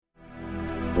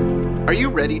Are you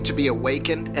ready to be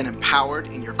awakened and empowered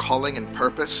in your calling and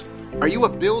purpose? Are you a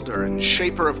builder and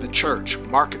shaper of the church,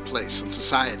 marketplace, and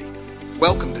society?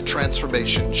 Welcome to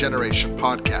Transformation Generation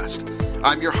Podcast.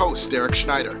 I'm your host, Derek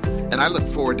Schneider, and I look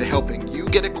forward to helping you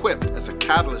get equipped as a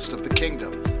catalyst of the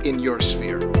kingdom in your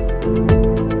sphere.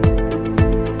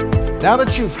 Now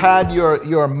that you've had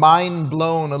your mind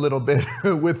blown a little bit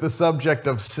with the subject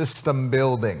of system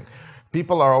building,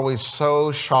 people are always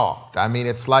so shocked. I mean,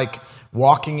 it's like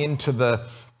walking into the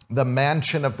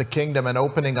mansion of the kingdom and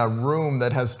opening a room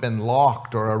that has been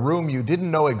locked or a room you didn't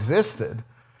know existed.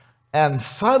 And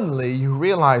suddenly you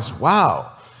realize,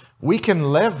 wow, we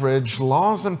can leverage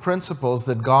laws and principles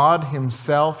that God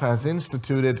himself has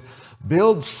instituted,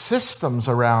 build systems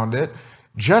around it,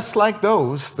 just like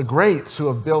those, the greats who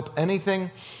have built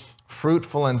anything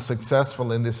fruitful and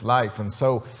successful in this life. And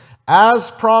so,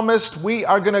 as promised, we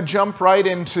are going to jump right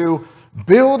into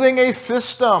building a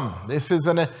system. This is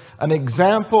an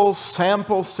example,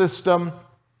 sample system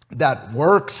that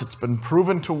works. It's been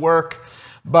proven to work.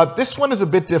 But this one is a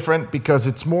bit different because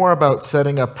it's more about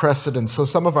setting a precedent. So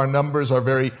some of our numbers are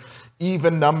very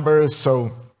even numbers,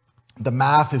 so the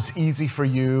math is easy for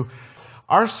you.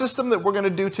 Our system that we're going to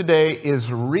do today is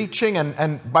reaching,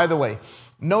 and by the way,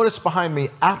 notice behind me,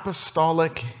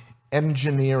 apostolic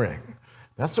engineering.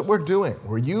 That's what we're doing.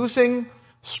 We're using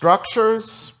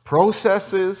structures,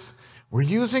 processes, we're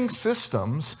using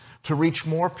systems to reach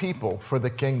more people for the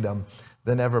kingdom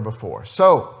than ever before.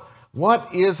 So,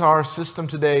 what is our system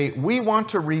today? We want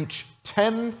to reach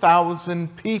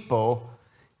 10,000 people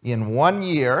in 1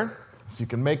 year. So you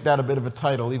can make that a bit of a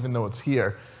title, even though it's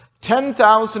here.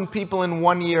 10,000 people in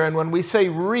 1 year. And when we say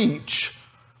reach,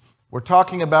 we're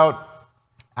talking about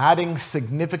adding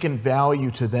significant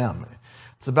value to them.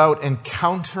 It's about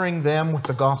encountering them with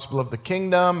the gospel of the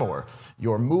kingdom or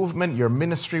your movement, your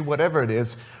ministry, whatever it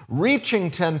is, reaching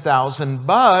 10,000.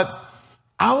 But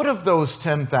out of those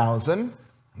 10,000,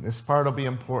 this part will be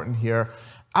important here,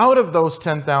 out of those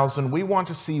 10,000, we want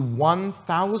to see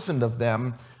 1,000 of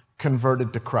them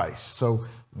converted to Christ. So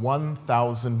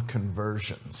 1,000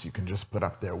 conversions. You can just put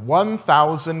up there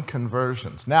 1,000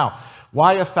 conversions. Now,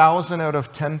 why 1,000 out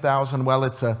of 10,000? Well,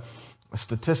 it's a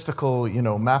statistical,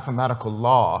 mathematical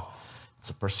law. It's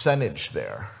a percentage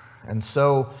there. And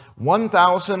so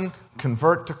 1,000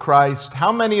 convert to Christ. How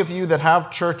many of you that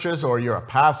have churches or you're a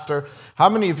pastor, how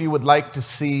many of you would like to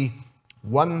see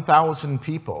 1,000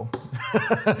 people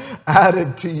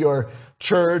added to your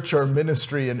church or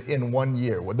ministry in 1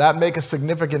 year? Would that make a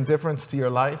significant difference to your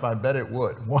life? I bet it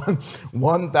would.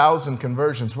 1,000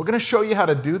 conversions. We're going to show you how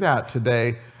to do that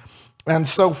today. And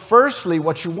so firstly,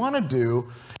 what you want to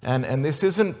do, and this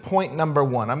isn't point number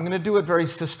one. I'm going to do it very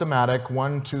systematic,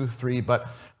 1, 2, 3. But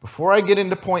before I get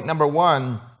into point number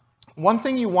one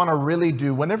thing you want to really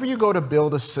do whenever you go to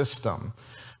build a system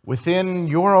within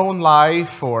your own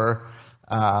life or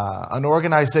an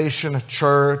organization, a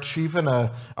church, even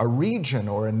a region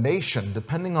or a nation,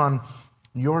 depending on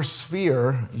your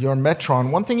sphere, your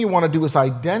metron, one thing you want to do is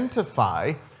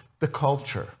identify the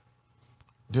culture.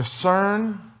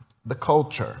 Discern the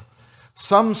culture.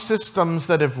 Some systems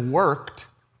that have worked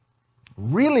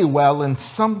really well in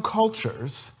some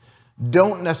cultures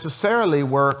don't necessarily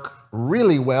work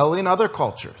really well in other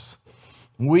cultures.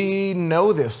 We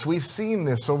know this. We've seen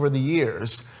this over the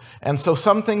years. And so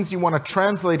some things you want to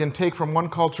translate and take from one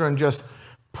culture and just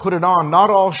put it on.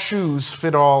 Not all shoes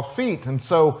fit all feet. And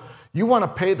so you want to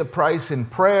pay the price in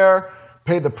prayer,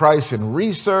 pay the price in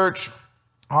research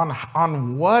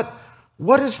on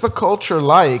what is the culture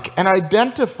like, and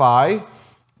identify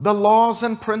the laws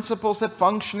and principles that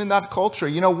function in that culture.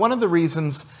 One of the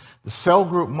reasons the cell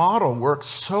group model works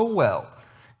so well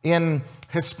in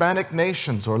Hispanic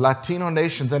nations or Latino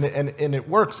nations, and it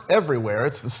works everywhere.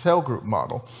 It's the cell group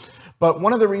model. But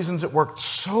one of the reasons it worked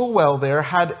so well there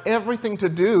had everything to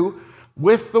do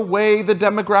with the way the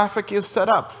demographic is set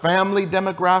up. Family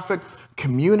demographic,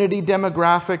 community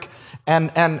demographic,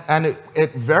 and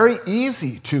it very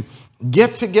easy to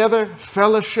get together,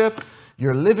 fellowship.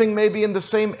 You're living maybe in the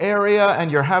same area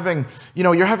and you're having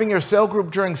your cell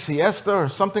group during siesta or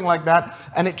something like that.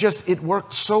 And it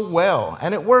worked so well.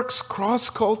 And it works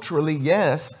cross-culturally,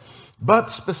 yes. But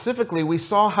specifically, we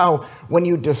saw how when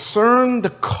you discern the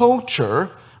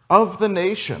culture of the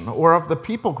nation or of the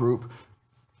people group,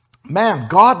 man,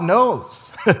 God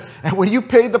knows. And when you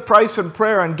pay the price in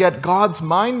prayer and get God's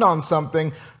mind on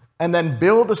something and then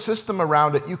build a system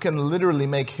around it, you can literally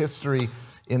make history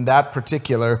in that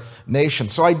particular nation.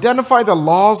 So identify the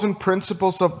laws and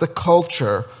principles of the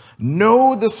culture.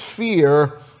 Know the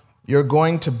sphere you're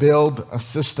going to build a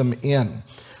system in.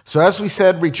 So as we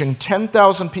said, reaching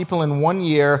 10,000 people in 1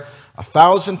 year,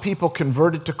 1,000 people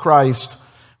converted to Christ.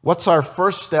 What's our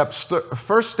first step?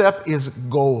 First step is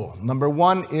goal. Number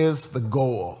one is the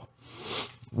goal.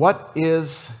 What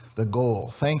is the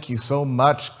goal? Thank you so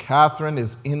much. Catherine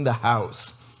is in the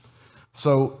house.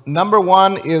 So number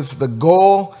one is the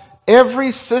goal.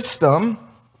 Every system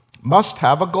must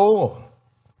have a goal.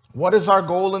 What is our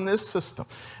goal in this system?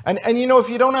 And you know, if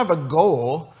you don't have a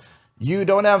goal, you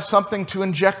don't have something to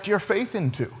inject your faith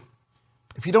into.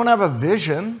 If you don't have a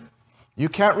vision, you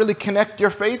can't really connect your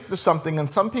faith to something. And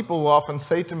some people will often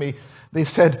say to me, they've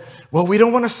said, well, we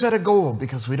don't want to set a goal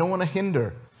because we don't want to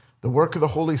hinder the work of the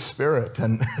Holy Spirit.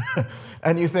 And,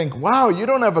 and you think, wow, you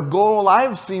don't have a goal.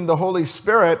 I've seen the Holy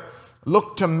Spirit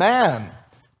look to man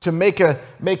to make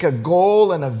a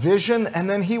goal and a vision, and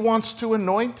then he wants to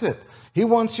anoint it. He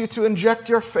wants you to inject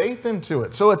your faith into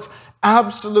it. So it's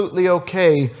absolutely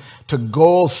okay to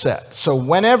goal set. So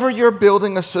whenever you're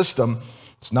building a system,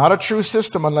 it's not a true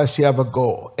system unless you have a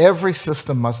goal. Every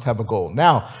system must have a goal.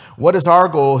 Now, what is our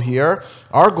goal here?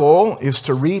 Our goal is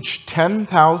to reach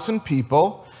 10,000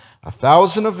 people,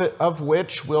 1,000 of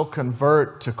which will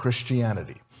convert to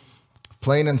Christianity.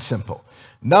 Plain and simple.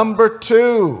 Number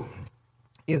two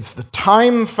is the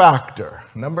time factor.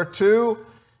 Number two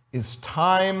is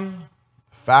time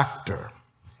factor.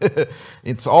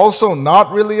 It's also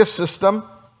not really a system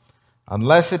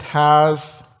unless it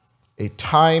has a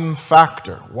time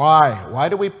factor. Why? Why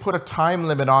do we put a time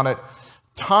limit on it?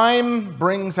 Time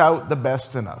brings out the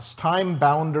best in us. Time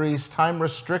boundaries, time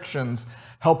restrictions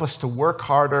help us to work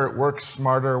harder, work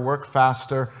smarter, work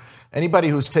faster. Anybody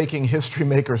who's taking History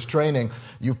Makers training,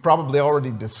 you've probably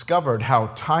already discovered how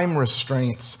time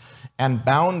restraints and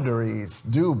boundaries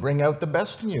do bring out the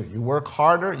best in you. You work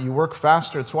harder, you work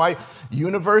faster. It's why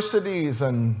universities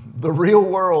and the real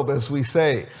world, as we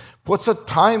say, puts a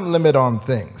time limit on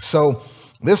things. So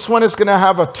this one is going to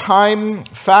have a time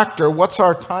factor. What's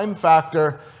our time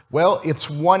factor? Well,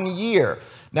 it's 1 year.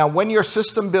 Now, when you're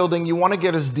system building, you want to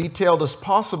get as detailed as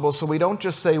possible, so we don't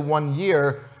just say 1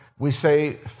 year, we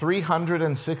say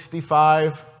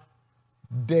 365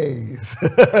 days.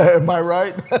 Am I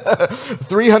right?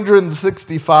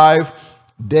 365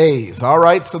 days. All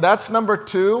right, so that's number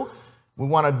two. We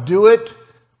want to do it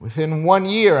within 1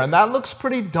 year, and that looks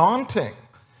pretty daunting.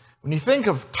 When you think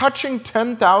of touching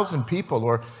 10,000 people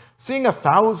or seeing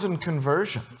 1,000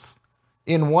 conversions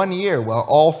in 1 year, well,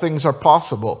 all things are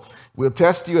possible. We'll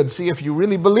test you and see if you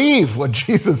really believe what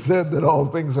Jesus said, that all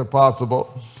things are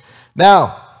possible.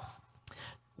 Now,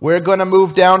 we're going to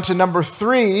move down to number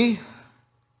three.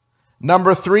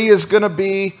 Number three is going to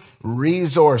be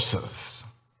resources.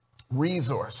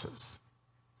 Resources.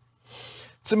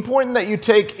 It's important that you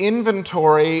take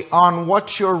inventory on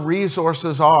what your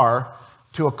resources are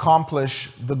to accomplish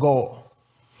the goal.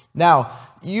 Now,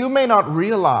 you may not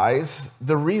realize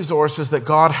the resources that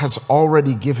God has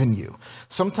already given you.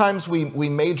 Sometimes we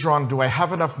major on, do I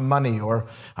have enough money? Or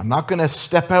I'm not going to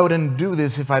step out and do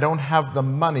this if I don't have the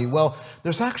money. Well,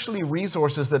 there's actually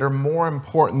resources that are more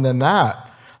important than that,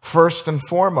 first and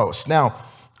foremost. Now,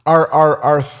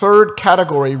 our third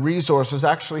category, resources,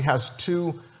 actually has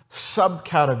two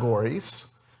subcategories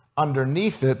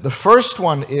underneath it. The first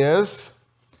one is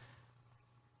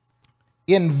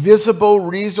invisible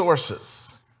resources.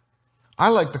 I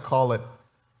like to call it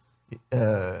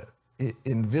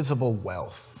invisible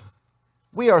wealth.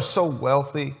 We are so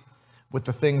wealthy with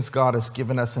the things God has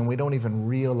given us, and we don't even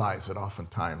realize it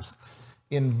oftentimes.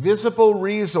 Invisible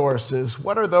resources,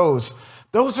 what are those?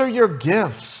 Those are your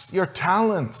gifts, your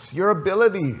talents, your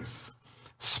abilities,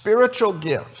 spiritual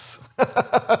gifts.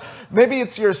 Maybe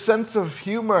it's your sense of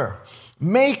humor.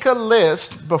 Make a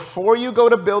list before you go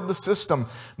to build the system.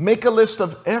 Make a list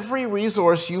of every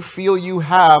resource you feel you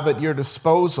have at your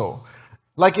disposal.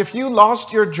 Like if you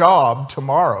lost your job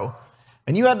tomorrow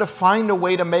and you had to find a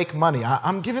way to make money.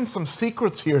 I'm giving some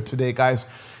secrets here today, guys.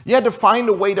 You had to find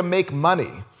a way to make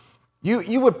money.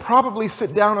 You would probably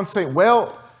sit down and say,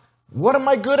 well, what am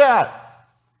I good at?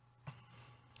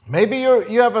 Maybe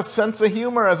you have a sense of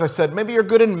humor, as I said. Maybe you're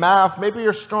good in math. Maybe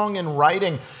you're strong in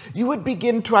writing. You would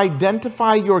begin to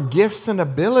identify your gifts and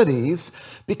abilities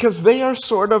because they are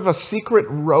sort of a secret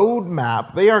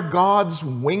roadmap. They are God's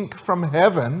wink from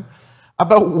heaven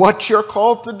about what you're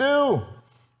called to do,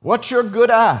 what you're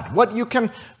good at, what you can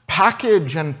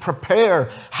package and prepare,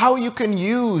 how you can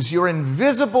use your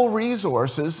invisible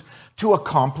resources to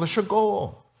accomplish a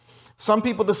goal. Some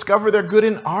people discover they're good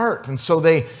in art, and so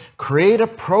they create a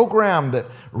program that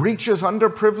reaches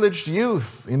underprivileged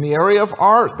youth in the area of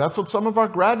art. That's what some of our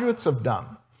graduates have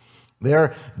done.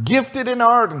 They're gifted in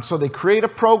art, and so they create a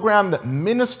program that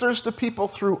ministers to people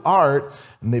through art,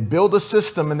 and they build a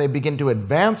system, and they begin to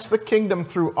advance the kingdom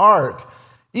through art.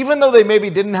 Even though they maybe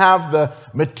didn't have the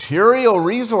material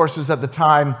resources at the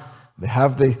time, they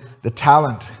have the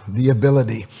talent, the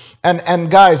ability. And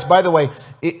guys, by the way,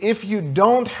 if you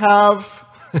don't have,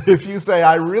 if you say,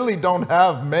 I really don't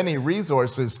have many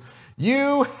resources,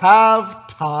 you have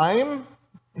time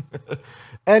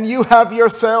and you have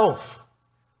yourself,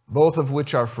 both of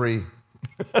which are free.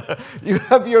 You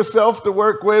have yourself to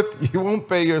work with, you won't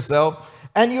pay yourself,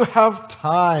 and you have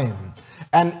time.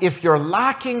 And if you're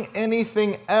lacking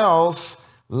anything else,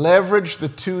 leverage the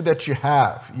two that you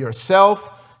have: yourself,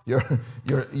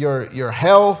 your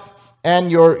health, and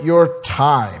your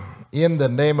time, in the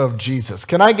name of Jesus.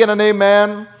 Can I get an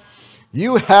amen?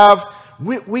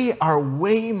 We are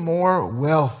way more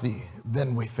wealthy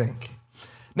than we think.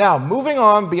 Now, moving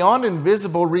on beyond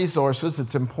invisible resources,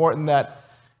 it's important that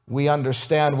we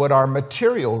understand what our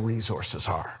material resources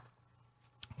are.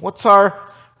 What are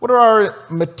our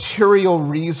material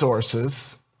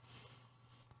resources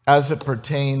as it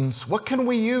pertains? What can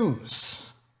we use?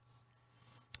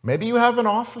 Maybe you have an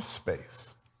office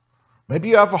space. Maybe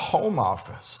you have a home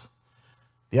office.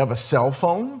 You have a cell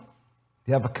phone.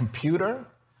 You have a computer.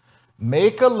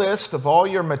 Make a list of all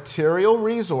your material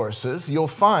resources. You'll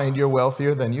find you're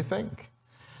wealthier than you think.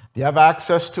 Do you have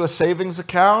access to a savings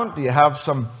account? Do you have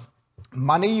some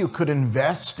money you could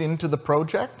invest into the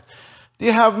project? Do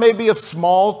you have maybe a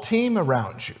small team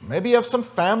around you? Maybe you have some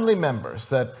family members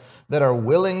that are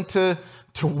willing to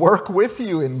work with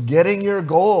you in getting your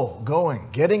goal going,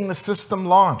 getting the system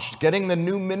launched, getting the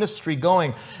new ministry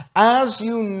going. As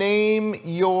you name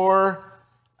your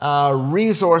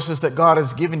resources that God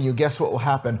has given you, guess what will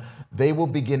happen? They will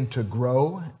begin to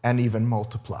grow and even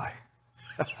multiply.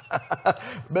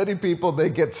 Many people, they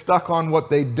get stuck on what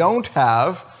they don't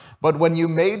have, but when you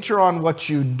major on what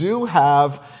you do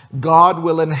have, God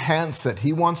will enhance it.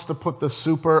 He wants to put the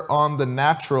super on the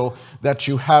natural that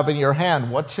you have in your hand.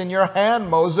 What's in your hand,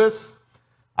 Moses?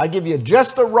 I give you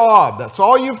just a rod. That's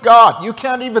all you've got. You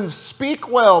can't even speak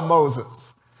well,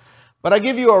 Moses. But I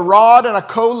give you a rod and a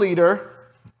co-leader,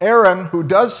 Aaron, who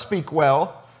does speak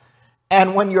well.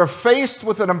 And when you're faced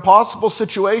with an impossible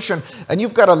situation and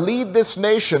you've got to lead this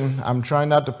nation, I'm trying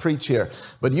not to preach here,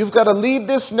 but you've got to lead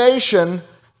this nation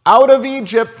out of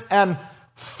Egypt and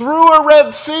through a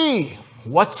Red Sea.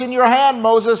 What's in your hand,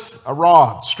 Moses? A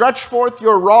rod. Stretch forth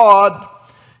your rod.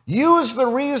 Use the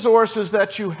resources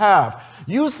that you have.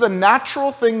 Use the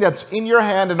natural thing that's in your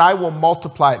hand and I will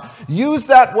multiply it. Use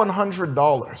that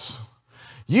 $100.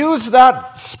 Use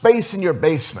that space in your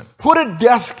basement. Put a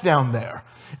desk down there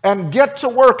and get to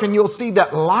work, and you'll see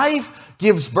that life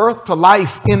gives birth to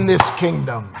life in this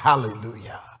kingdom.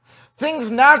 Hallelujah.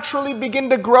 Things naturally begin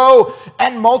to grow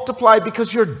and multiply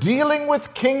because you're dealing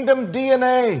with kingdom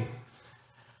DNA.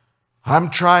 I'm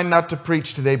trying not to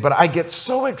preach today, but I get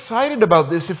so excited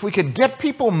about this. If we could get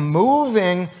people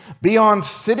moving beyond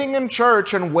sitting in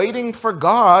church and waiting for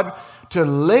God to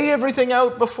lay everything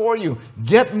out before you,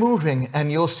 get moving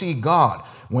and you'll see God.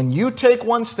 When you take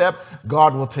one step,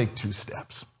 God will take two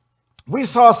steps. We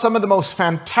saw some of the most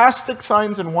fantastic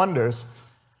signs and wonders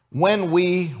when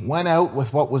we went out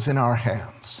with what was in our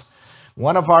hands.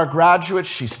 One of our graduates,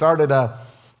 she started a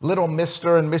little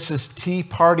Mr. and Mrs. Tea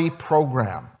Party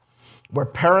program where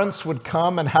parents would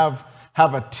come and have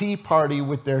a tea party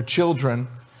with their children.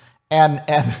 And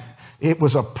it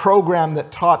was a program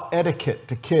that taught etiquette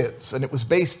to kids, and it was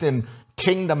based in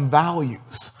kingdom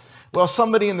values. Well,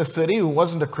 somebody in the city who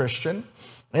wasn't a Christian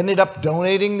ended up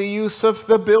donating the use of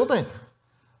the building,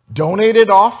 donated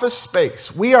office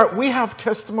space. We have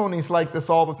testimonies like this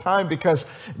all the time because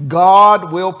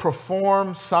God will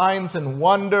perform signs and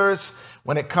wonders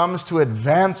when it comes to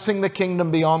advancing the kingdom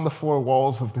beyond the four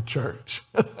walls of the church.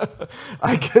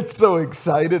 I get so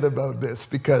excited about this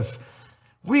because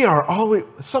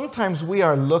sometimes we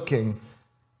are looking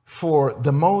for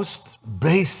the most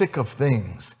basic of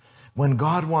things when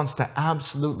God wants to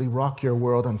absolutely rock your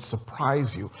world and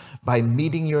surprise you by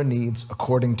meeting your needs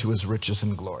according to his riches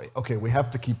and glory. Okay, we have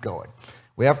to keep going.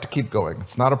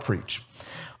 It's not a preach.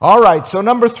 All right, so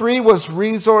number 3 was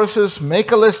resources.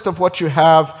 Make a list of what you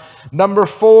have. Number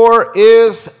 4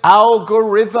 is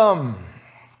algorithm.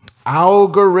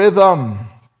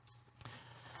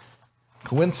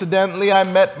 Coincidentally, I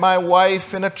met my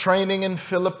wife in a training in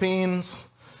Philippines,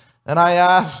 and I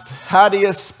asked, how do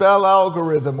you spell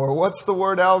algorithm? Or what's the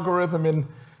word algorithm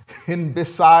in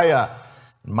Bisaya?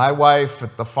 My wife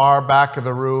at the far back of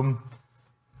the room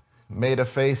made a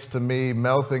face to me,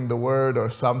 mouthing the word or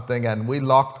something, and we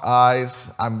locked eyes.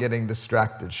 I'm getting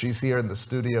distracted. She's here in the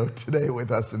studio today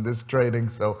with us in this training,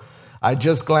 so I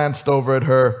just glanced over at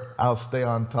her. I'll stay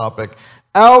on topic.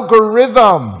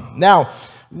 Algorithm. Now,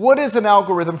 what is an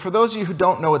algorithm? For those of you who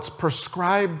don't know, it's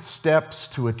prescribed steps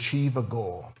to achieve a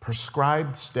goal.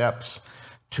 Prescribed steps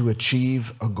to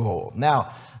achieve a goal.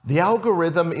 Now, the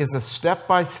algorithm is a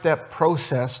step-by-step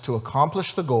process to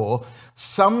accomplish the goal.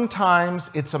 Sometimes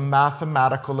it's a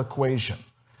mathematical equation,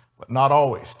 but not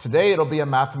always. Today it'll be a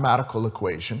mathematical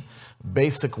equation,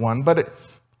 basic one, but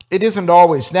it isn't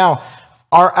always. Now,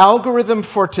 our algorithm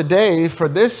for today, for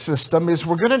this system, is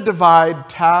we're going to divide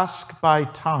task by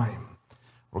time.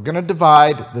 We're going to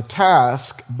divide the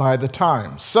task by the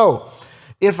time. So,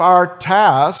 if our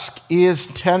task is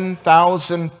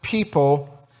 10,000 people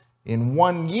in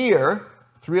 1 year,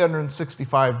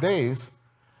 365 days,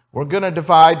 we're going to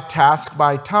divide task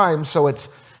by time. So it's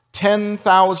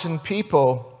 10,000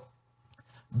 people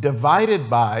divided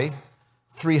by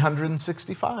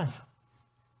 365.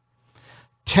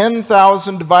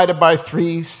 10,000 divided by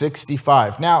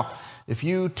 365. Now, if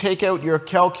you take out your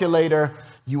calculator,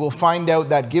 you will find out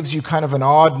that gives you kind of an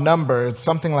odd number. It's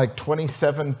something like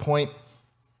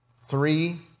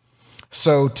 27.3.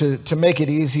 So to make it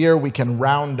easier, we can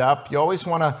round up. You always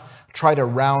want to try to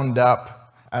round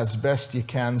up as best you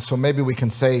can. So maybe we can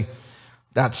say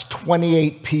that's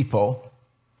 28 people.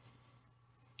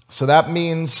 So that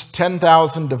means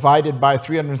 10,000 divided by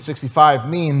 365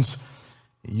 means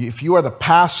if you are the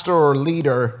pastor or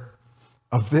leader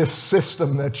of this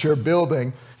system that you're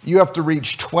building, you have to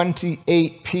reach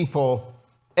 28 people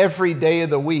every day of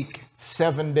the week,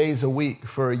 7 days a week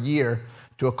for a year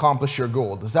to accomplish your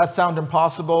goal. Does that sound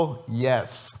impossible?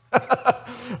 Yes.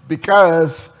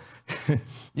 Because,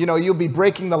 you'll be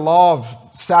breaking the law of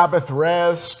Sabbath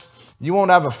rest. You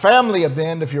won't have a family at the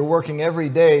end if you're working every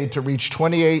day to reach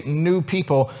 28 new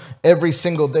people every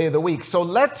single day of the week. So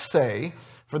let's say,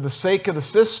 for the sake of the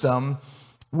system,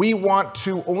 we want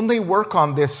to only work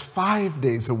on this 5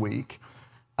 days a week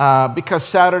because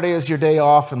Saturday is your day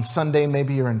off and Sunday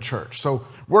maybe you're in church. So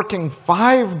working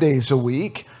 5 days a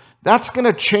week, that's going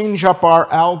to change up our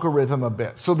algorithm a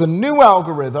bit. So the new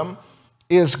algorithm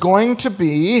is going to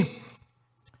be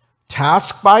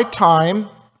task by time,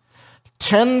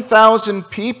 10,000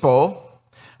 people,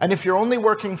 and if you're only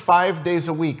working 5 days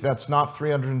a week, that's not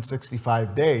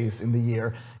 365 days in the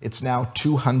year, it's now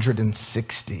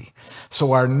 260.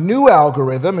 So our new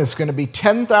algorithm is going to be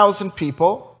 10,000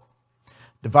 people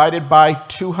divided by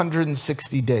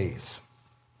 260 days.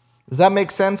 Does that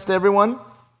make sense to everyone?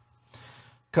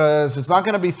 Because it's not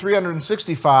going to be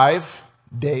 365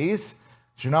 days.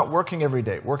 You're not working every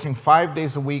day. Working 5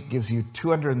 days a week gives you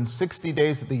 260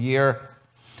 days of the year.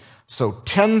 So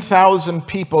 10,000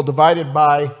 people divided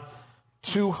by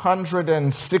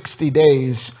 260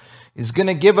 days is going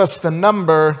to give us the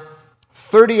number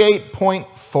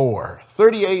 38.4.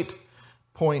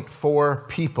 38.4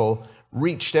 people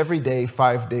reached every day,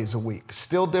 5 days a week.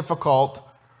 Still difficult.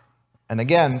 And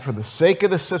again, for the sake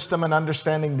of the system and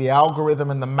understanding the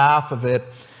algorithm and the math of it,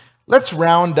 let's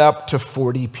round up to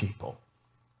 40 people.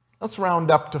 Let's round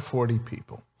up to 40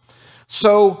 people.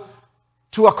 So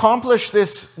to accomplish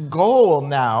this goal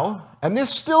now, and this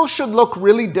still should look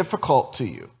really difficult to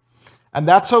you, and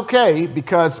that's okay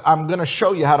because I'm going to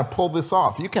show you how to pull this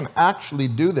off. You can actually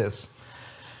do this.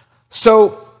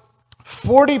 So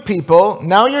 40 people,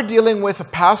 now you're dealing with a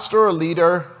pastor or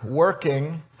leader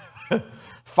working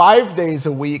 5 days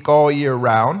a week all year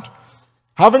round,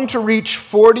 having to reach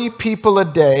 40 people a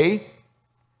day,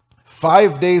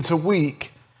 5 days a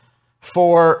week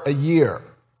for a year.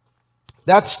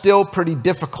 That's still pretty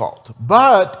difficult,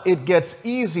 but it gets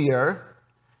easier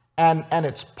and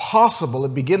it's possible.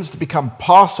 It begins to become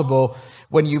possible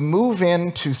when you move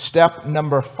into step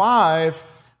number 5,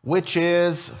 which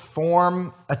is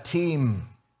form a team.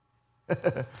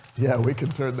 Yeah, we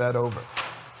can turn that over.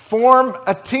 Form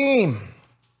a team.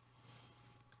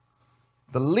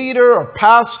 The leader or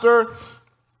pastor,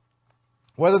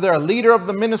 whether they're a leader of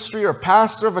the ministry or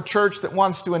pastor of a church that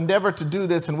wants to endeavor to do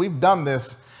this, and we've done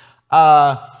this,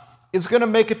 is going to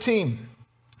make a team.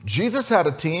 Jesus had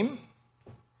a team.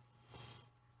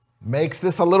 Makes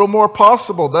this a little more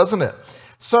possible, doesn't it?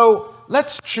 So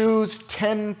let's choose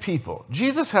 10 people.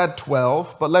 Jesus had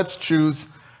 12, but let's choose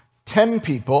 10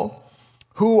 people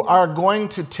who are going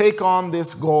to take on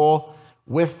this goal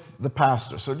with the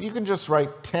pastor. So you can just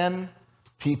write 10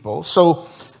 people. So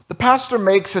the pastor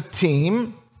makes a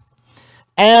team,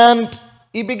 and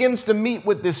he begins to meet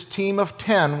with this team of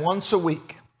 10 once a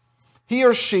week. He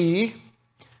or she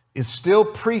is still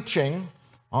preaching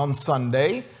on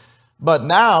Sunday, But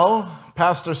now,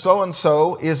 Pastor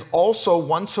so-and-so is also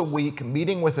once a week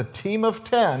meeting with a team of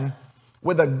 10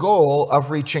 with a goal of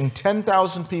reaching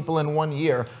 10,000 people in 1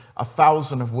 year,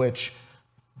 1,000 of which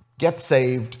get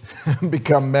saved and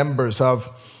become members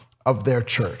of their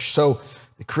church. So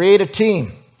they create a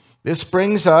team. This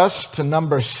brings us to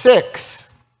number 6,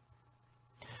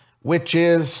 which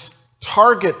is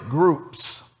target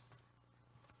groups.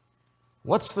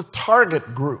 What's the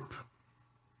target group?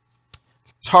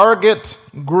 Target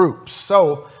groups.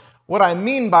 So what I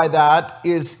mean by that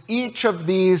is each of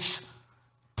these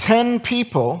 10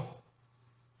 people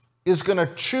is going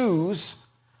to choose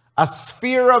a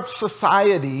sphere of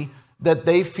society that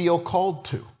they feel called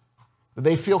to, that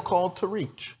they feel called to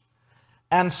reach.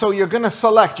 And so you're going to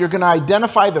select, you're going to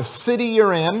identify the city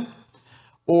you're in,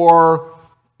 or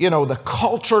the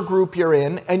culture group you're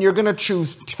in, and you're going to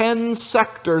choose 10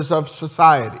 sectors of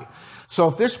society. So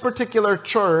if this particular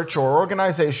church or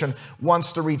organization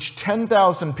wants to reach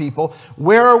 10,000 people,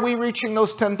 where are we reaching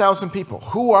those 10,000 people?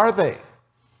 Who are they?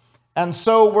 And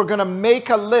so we're going to make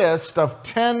a list of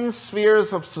 10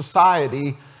 spheres of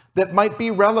society that might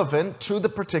be relevant to the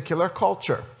particular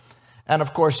culture. And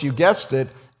of course, you guessed it,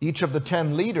 each of the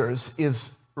 10 leaders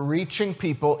is reaching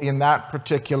people in that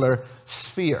particular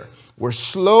sphere. We're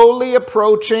slowly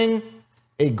approaching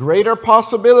a greater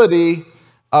possibility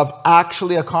of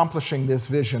actually accomplishing this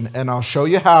vision, and I'll show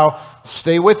you how.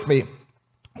 Stay with me.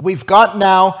 We've got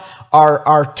now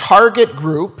our target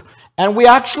group, and we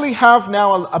actually have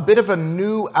now a bit of a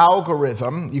new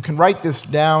algorithm. You can write this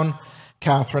down,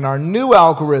 Catherine. Our new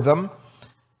algorithm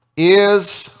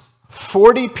is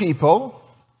 40 people,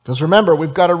 because remember,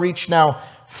 we've got to reach now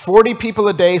 40 people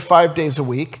a day, 5 days a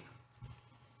week,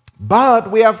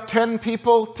 but we have 10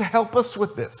 people to help us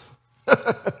with this.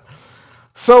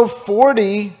 So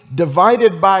 40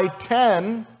 divided by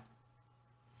 10,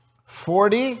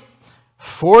 40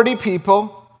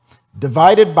 people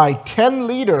divided by 10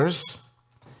 leaders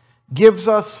gives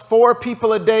us 4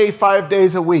 people a day, 5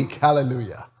 days a week.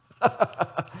 Hallelujah.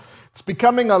 It's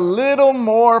becoming a little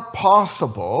more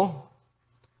possible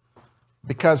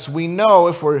because we know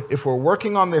if we're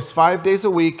working on this 5 days a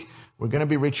week, we're going to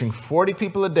be reaching 40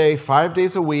 people a day, 5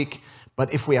 days a week.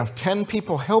 But if we have 10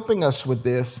 people helping us with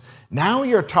this, now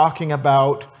you're talking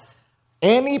about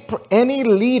any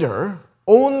leader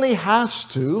only has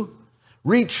to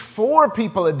reach 4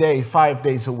 people a day, 5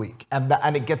 days a week.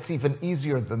 And it gets even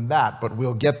easier than that, but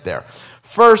we'll get there.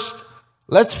 First,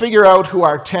 let's figure out who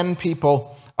our 10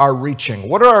 people are reaching.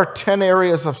 What are our 10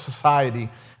 areas of society?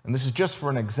 And this is just for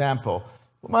an example.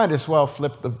 We might as well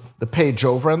flip the page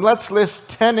over and let's list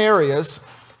 10 areas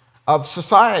of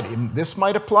society. This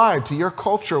might apply to your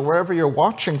culture, wherever you're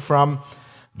watching from.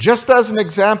 Just as an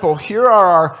example, here are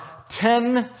our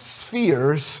 10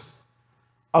 spheres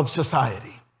of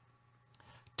society.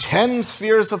 10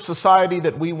 spheres of society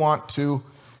that we want to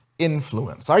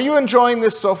influence. Are you enjoying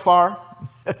this so far?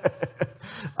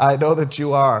 I know that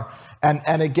you are.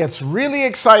 And it gets really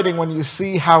exciting when you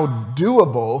see how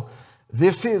doable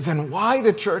this is and why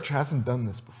the church hasn't done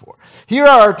this before. Here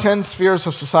are our 10 spheres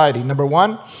of society. Number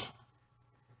 1,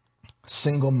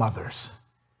 single mothers.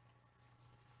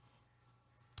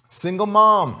 Single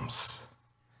moms.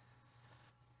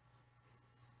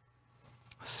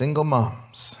 Single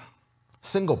moms.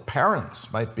 Single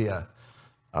parents might be a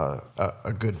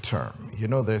good term.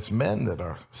 There's men that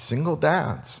are single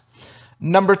dads.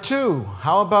 Number 2,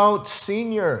 how about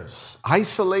seniors?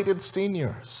 Isolated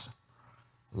seniors.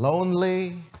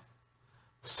 Lonely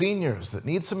seniors that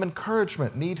need some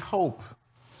encouragement, need hope.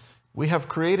 We have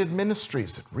created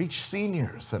ministries that reach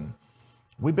seniors, and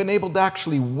we've been able to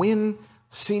actually win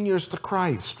seniors to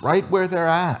Christ right where they're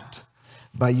at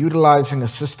by utilizing a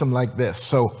system like this.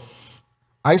 So,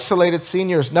 isolated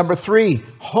seniors. Number 3,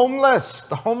 homeless,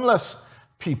 the homeless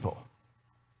people.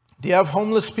 Do you have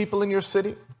homeless people in your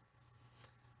city?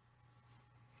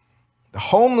 The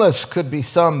homeless could be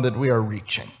some that we are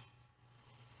reaching.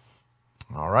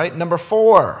 All right, number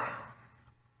 4,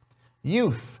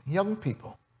 youth, young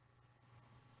people.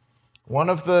 One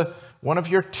of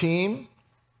your team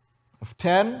of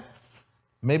 10,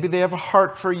 maybe they have a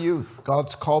heart for youth.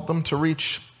 God's called them to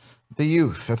reach the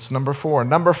youth. That's number 4.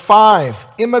 Number 5,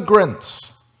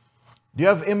 immigrants. Do you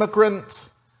have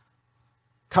immigrants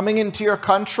coming into your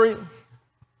country?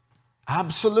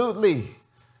 Absolutely.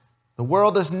 The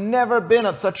world has never been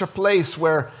at such a place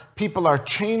where people are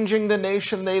changing the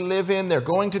nation they live in. They're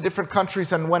going to different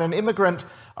countries. And when an immigrant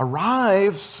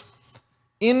arrives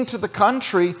into the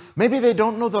country, maybe they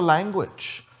don't know the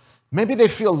language. Maybe they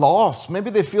feel lost.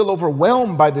 Maybe they feel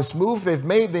overwhelmed by this move they've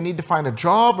made. They need to find a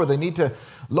job or they need to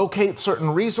locate certain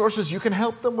resources. You can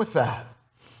help them with that.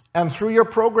 And through your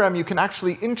program, you can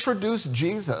actually introduce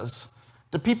Jesus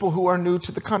to people who are new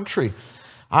to the country.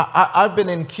 I've been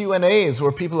in Q&As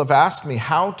where people have asked me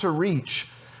how to reach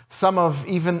some of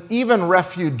even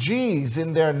refugees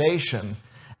in their nation.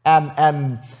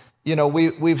 And you know,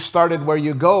 we've started where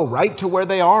you go right to where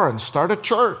they are and start a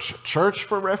church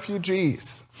for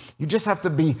refugees. You just have to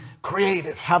be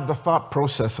creative, have the thought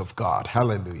process of God.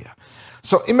 Hallelujah.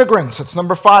 So immigrants, that's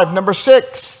number 5. Number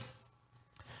 6,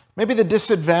 maybe the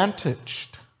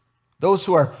disadvantaged. Those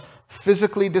who are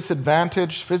physically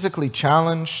disadvantaged, physically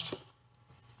challenged.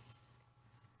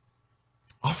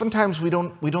 Oftentimes we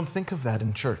don't think of that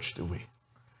in church, do we?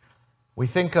 We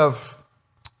think of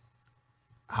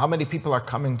how many people are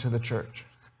coming to the church.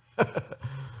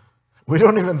 We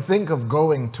don't even think of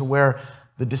going to where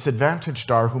the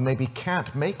disadvantaged are who maybe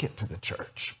can't make it to the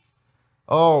church.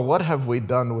 Oh, what have we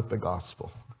done with the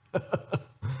gospel?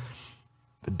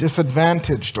 The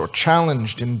disadvantaged or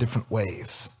challenged in different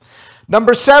ways.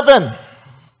 Number 7,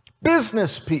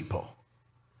 business people.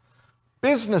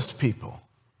 Business people.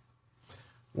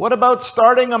 What about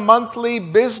starting a monthly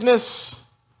business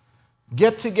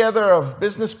get-together of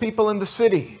business people in the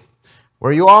city,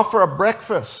 where you offer a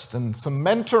breakfast and some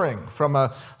mentoring from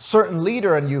a certain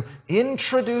leader and you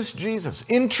introduce Jesus,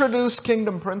 introduce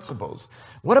kingdom principles?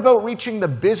 What about reaching the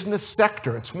business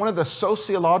sector? It's one of the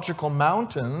sociological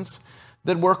mountains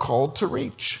that we're called to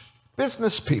reach.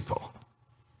 Business people.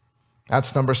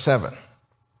 That's number 7.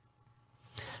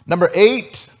 Number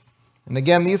 8, and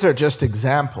again, these are just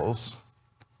examples.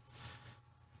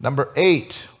 Number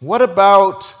 8, what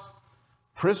about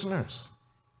prisoners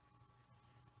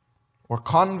or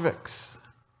convicts?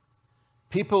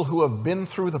 People who have been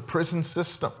through the prison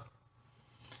system.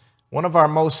 One of our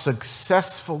most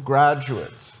successful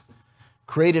graduates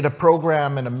created a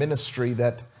program and a ministry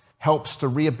that helps to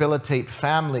rehabilitate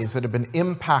families that have been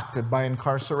impacted by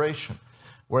incarceration,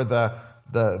 where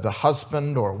the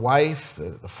husband or wife,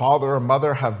 the father or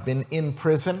mother have been in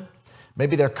prison.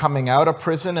 Maybe they're coming out of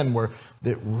prison and we're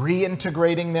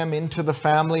reintegrating them into the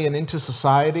family and into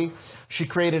society. She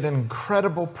created an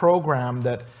incredible program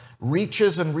that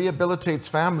reaches and rehabilitates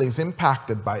families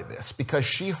impacted by this, because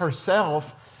she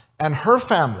herself and her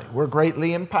family were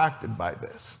greatly impacted by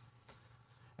this.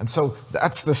 And so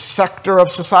that's the sector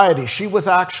of society. She was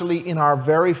actually in our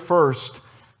very first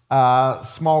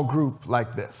small group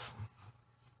like this.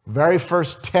 Very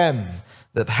first 10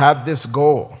 that had this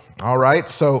goal. All right,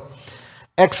 so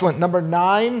excellent. Number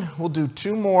 9, we'll do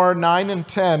 2 more, 9 and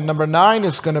 10. Number 9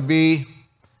 is going to be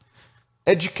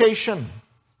education.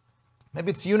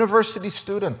 Maybe it's university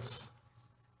students,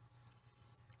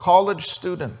 college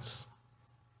students,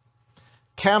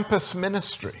 campus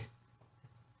ministry.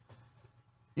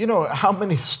 You know how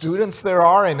many students there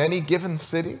are in any given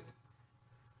city?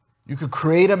 You could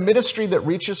create a ministry that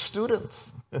reaches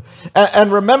students.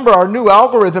 And remember, our new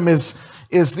algorithm is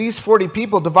these 40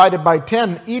 people divided by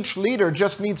 10. Each leader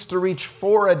just needs to reach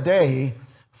 4 a day,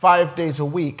 5 days a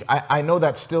week. I know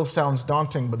that still sounds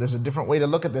daunting, but there's a different way to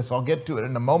look at this. I'll get to it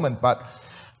in a moment.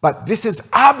 But this is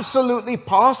absolutely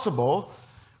possible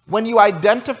when you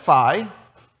identify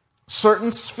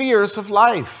certain spheres of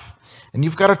life. And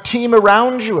you've got a team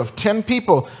around you of 10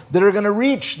 people that are going to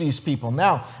reach these people.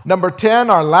 Now, number 10,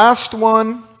 our last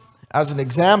one, as an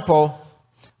example,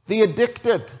 the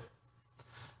addicted.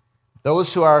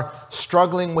 Those who are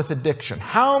struggling with addiction.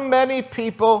 How many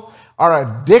people are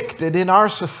addicted in our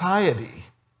society?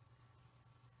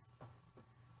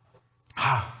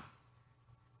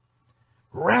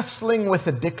 Wrestling with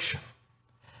addiction.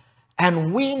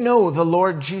 And we know the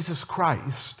Lord Jesus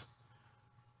Christ.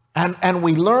 And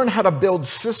we learn how to build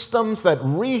systems that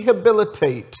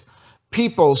rehabilitate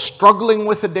people struggling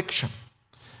with addiction.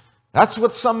 That's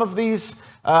what some of these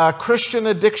Christian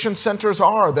addiction centers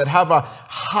are, that have a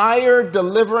higher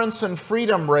deliverance and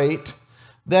freedom rate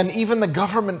than even the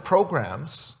government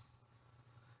programs.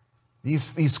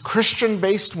 These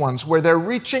Christian-based ones where they're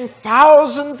reaching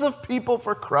thousands of people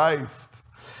for Christ.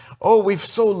 Oh, we've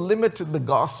so limited the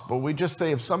gospel. We just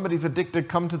say, if somebody's addicted,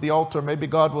 come to the altar. Maybe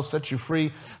God will set you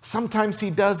free. Sometimes he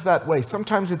does that way.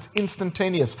 Sometimes it's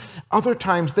instantaneous. Other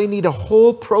times they need a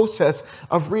whole process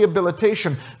of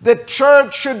rehabilitation. The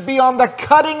church should be on the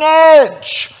cutting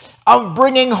edge of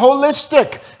bringing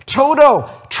holistic, total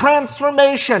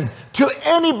transformation to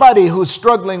anybody who's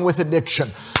struggling with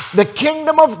addiction. The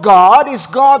kingdom of God is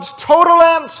God's total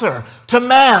answer to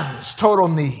man's total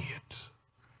need.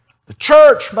 The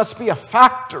church must be a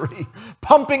factory,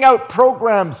 pumping out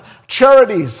programs,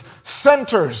 charities,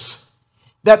 centers,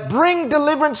 that bring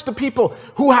deliverance to people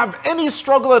who have any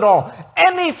struggle at all,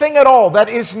 anything at all that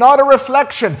is not a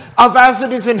reflection of as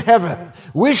it is in heaven.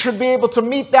 We should be able to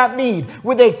meet that need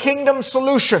with a kingdom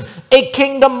solution, a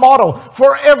kingdom model.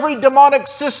 For every demonic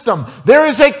system, there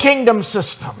is a kingdom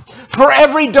system. For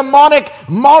every demonic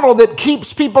model that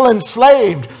keeps people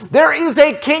enslaved, there is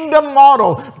a kingdom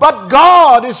model. But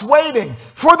God is waiting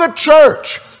for the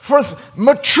church, for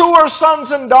mature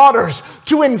sons and daughters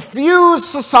to infuse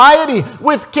society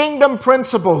with kingdom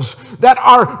principles that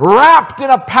are wrapped in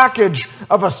a package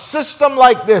of a system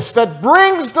like this that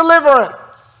brings deliverance.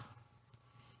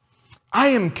 I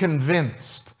am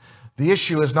convinced the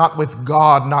issue is not with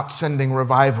God not sending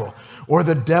revival or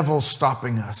the devil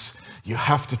stopping us. You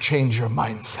have to change your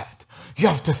mindset. You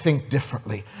have to think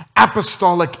differently.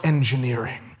 Apostolic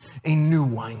engineering, a new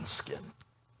wineskin.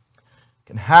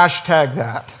 Can hashtag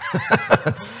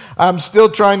that. I'm still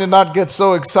trying to not get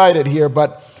so excited here,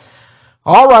 but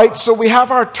all right, so we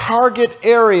have our target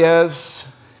areas.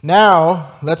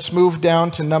 Now, let's move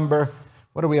down to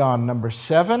what are we on? Number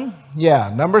 7?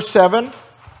 Yeah, number 7.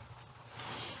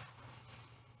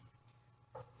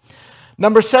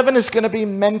 Number 7 is going to be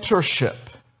mentorship.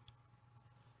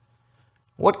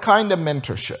 What kind of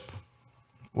mentorship?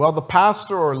 Well, the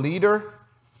pastor or leader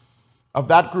of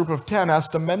that group of 10 has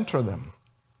to mentor them.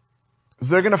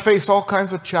 They're going to face all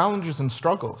kinds of challenges and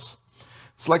struggles.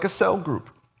 It's like a cell group.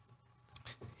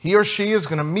 He or she is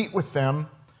going to meet with them,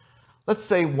 let's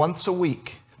say once a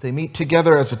week. They meet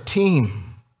together as a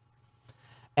team.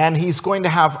 And he's going to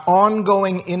have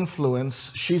ongoing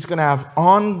influence. She's going to have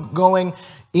ongoing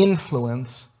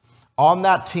influence on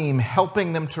that team,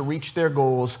 helping them to reach their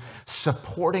goals,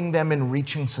 supporting them in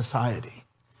reaching society.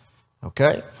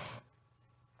 Okay?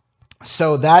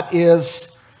 So that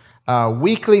is a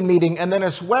weekly meeting. And then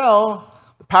as well,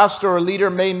 the pastor or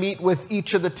leader may meet with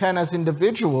each of the 10 as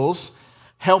individuals,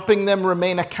 helping them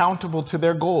remain accountable to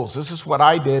their goals. This is what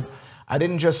I did. I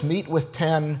didn't just meet with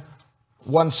 10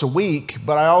 once a week,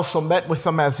 but I also met with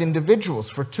them as individuals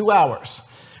for 2 hours.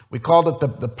 We called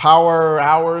it the power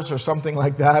hours or something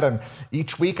like that. And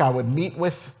each week I would meet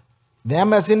with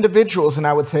them as individuals and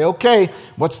I would say, okay,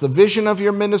 what's the vision of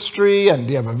your ministry? And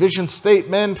do you have a vision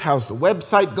statement? How's the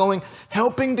website going?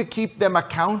 Helping to keep them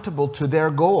accountable to their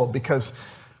goal, because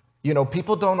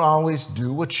people don't always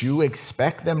do what you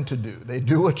expect them to do. They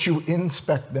do what you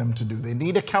inspect them to do. They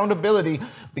need accountability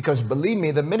because, believe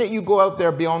me, the minute you go out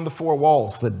there beyond the 4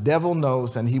 walls, the devil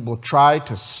knows and he will try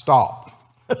to stop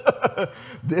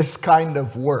this kind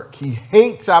of work. He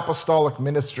hates apostolic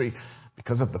ministry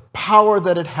because of the power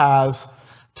that it has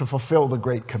to fulfill the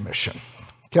Great Commission.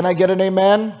 Can I get an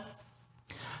amen?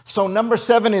 So number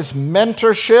 7 is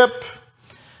mentorship.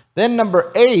 Then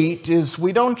number 8 is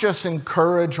we don't just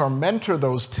encourage or mentor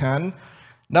those 10.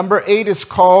 Number 8 is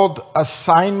called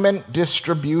assignment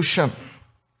distribution.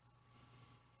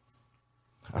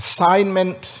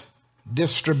 Assignment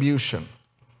distribution.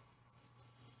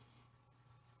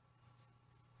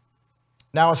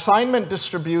 Now, assignment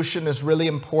distribution is really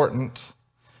important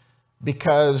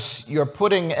because you're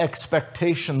putting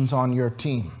expectations on your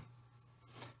team.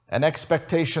 And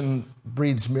expectation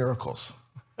breeds miracles.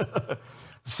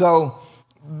 So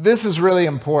this is really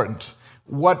important.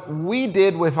 What we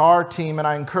did with our team, and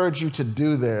I encourage you to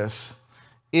do this,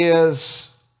 is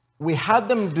we had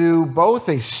them do both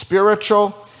a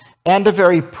spiritual and a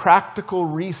very practical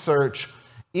research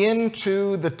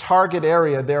into the target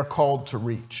area they're called to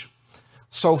reach.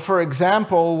 So, for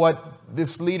example, what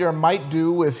this leader might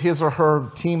do with his or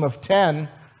her team of 10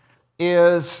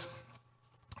 is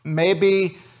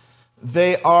maybe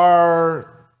they are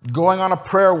going on a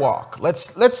prayer walk.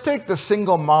 Let's take the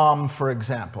single mom, for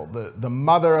example, the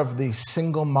mother of the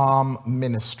single mom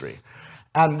ministry.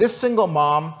 And this single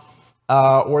mom,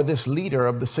 or this leader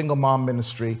of the single mom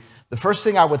ministry, the first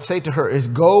thing I would say to her is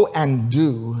go and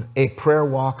do a prayer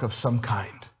walk of some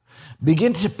kind.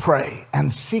 Begin to pray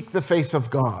and seek the face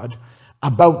of God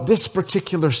about this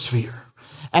particular sphere.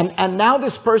 And now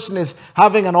this person is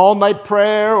having an all-night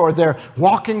prayer, or they're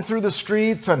walking through the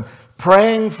streets and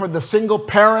praying for the single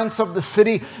parents of the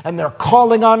city, and they're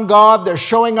calling on God. They're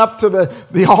showing up to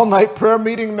the all-night prayer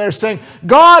meeting, and they're saying,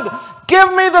 God, give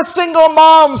me the single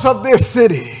moms of this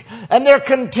city. And they're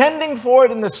contending for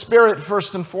it in the spirit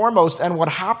first and foremost. And what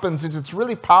happens is it's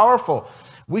really powerful.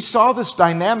 We saw this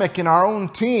dynamic in our own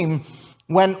team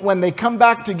when they come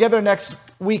back together next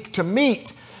week to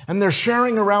meet, and they're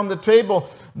sharing around the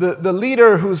table. The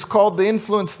leader, who's called to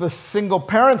influence the single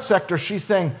parent sector, she's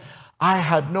saying, I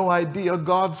had no idea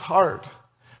God's heart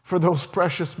for those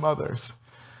precious mothers.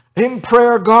 In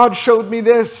prayer, God showed me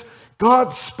this.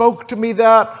 God spoke to me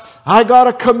that. I got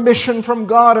a commission from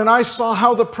God, and I saw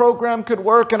how the program could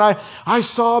work, and I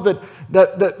saw that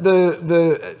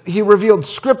He revealed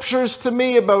scriptures to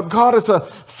me about God as a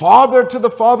father to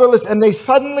the fatherless, and they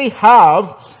suddenly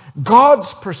have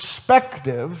God's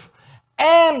perspective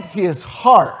and His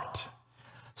heart.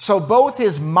 So both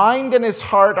his mind and his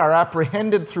heart are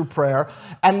apprehended through prayer,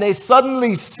 and they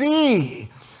suddenly see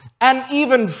and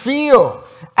even feel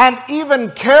and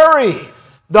even carry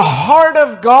the heart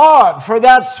of God for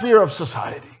that sphere of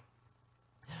society.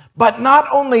 But not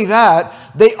only that,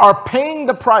 they are paying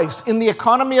the price in the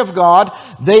economy of God.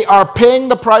 They are paying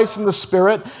the price in the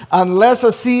Spirit. Unless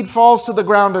a seed falls to the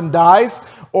ground and dies,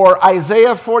 or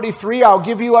Isaiah 43, I'll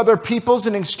give you other peoples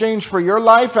in exchange for your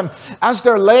life. And as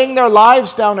they're laying their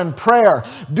lives down in prayer,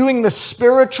 doing the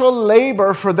spiritual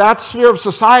labor for that sphere of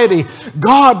society,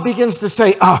 God begins to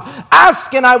say,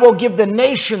 ask and I will give the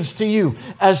nations to you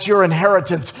as your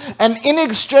inheritance. And in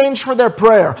exchange for their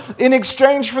prayer, in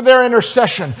exchange for their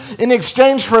intercession, in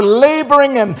exchange for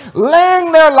laboring and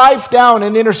laying their life down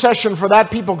in intercession for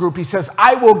that people group, He says,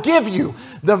 I will give you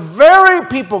the very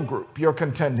people group you're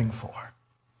contending for.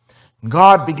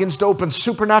 God begins to open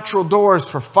supernatural doors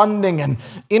for funding and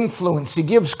influence. He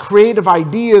gives creative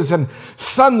ideas, and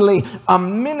suddenly a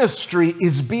ministry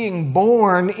is being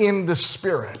born in the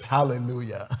Spirit.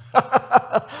 Hallelujah.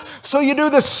 So you do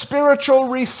the spiritual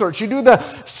research. You do the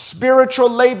spiritual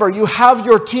labor. You have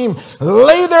your team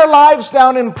lay their lives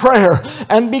down in prayer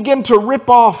and begin to rip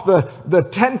off the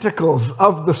tentacles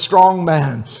of the strong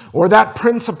man, or that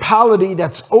principality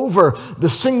that's over the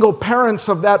single parents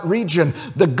of that region.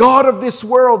 The God of this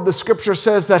world, the scripture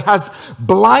says, that has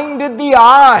blinded the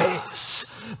eyes,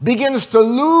 begins to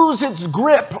lose its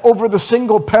grip over the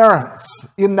single parents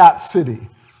in that city.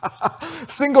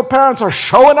 Single parents are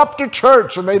showing up to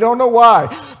church and they don't know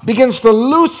why. Begins to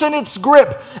loosen its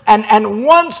grip. And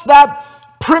once that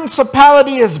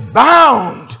principality is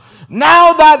bound,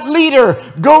 now that leader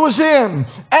goes in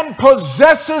and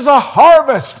possesses a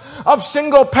harvest of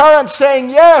single parents saying,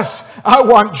 yes, I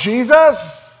want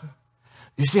Jesus.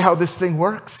 You see how this thing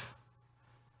works?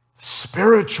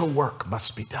 Spiritual work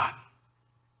must be done.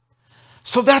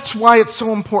 So that's why it's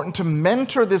so important to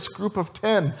mentor this group of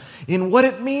 10 in what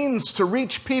it means to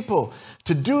reach people,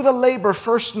 to do the labor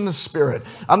first in the Spirit.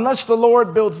 Unless the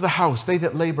Lord builds the house, they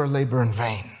that labor, labor in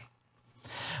vain.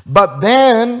 But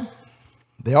then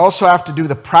they also have to do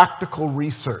the practical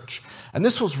research. And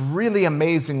this was really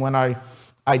amazing when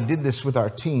I did this with our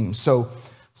team. So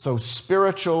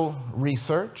spiritual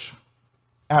research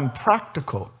and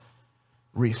practical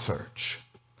research.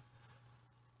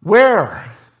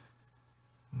 Where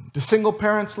do single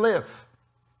parents live?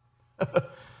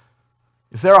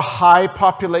 Is there a high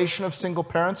population of single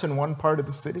parents in one part of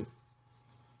the city?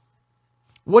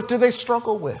 What do they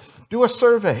struggle with? Do a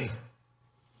survey.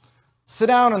 Sit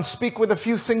down and speak with a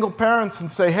few single parents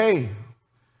and say, hey,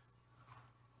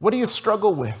 what do you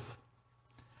struggle with?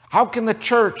 How can the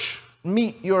church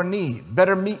meet your need,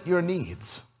 better meet your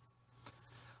needs?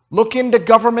 Look into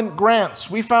government grants.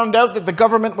 We found out that the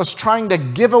government was trying to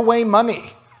give away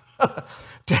money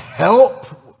to help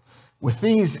with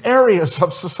these areas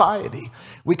of society.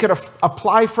 We could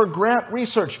apply for grant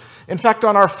research. In fact,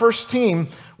 on our first team,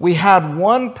 we had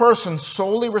one person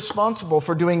solely responsible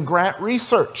for doing grant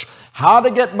research, how to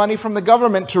get money from the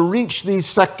government to reach these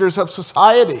sectors of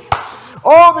society.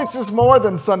 Oh, this is more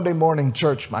than Sunday morning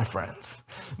church, my friends.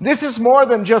 This is more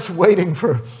than just waiting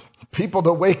for people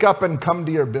to wake up and come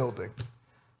to your building.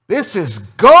 This is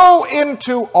go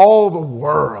into all the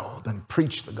world and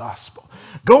preach the gospel.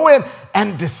 Go in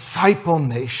and disciple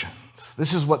nations.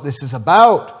 This is what this is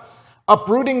about.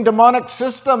 Uprooting demonic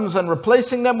systems and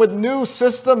replacing them with new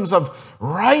systems of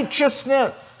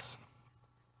righteousness.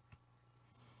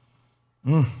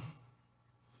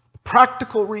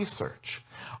 Practical research.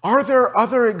 Are there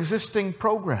other existing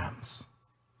programs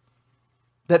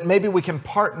that maybe we can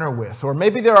partner with? Or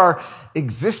maybe there are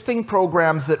existing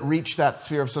programs that reach that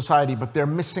sphere of society, but they're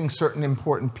missing certain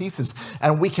important pieces,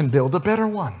 and we can build a better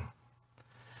one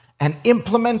and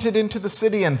implement it into the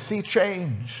city and see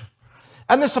change.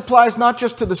 And this applies not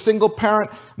just to the single parent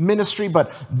ministry,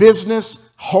 but business,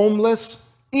 homeless.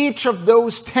 Each of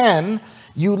those 10,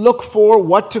 you look for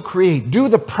what to create. Do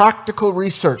the practical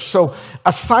research. So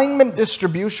assignment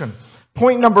distribution.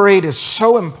 Point number 8 is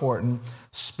so important.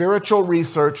 Spiritual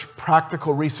research,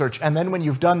 practical research. And then when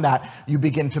you've done that, you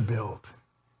begin to build.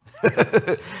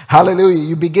 Hallelujah.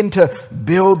 You begin to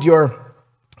build your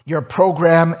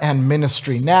program and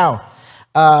ministry. Now,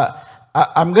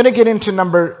 I'm going to get into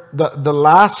the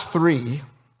last 3,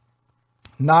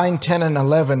 9, 10, and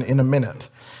 11 in a minute.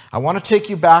 I want to take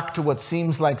you back to what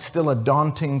seems like still a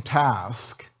daunting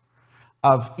task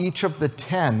of each of the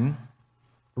 10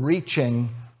 reaching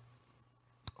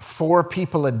 4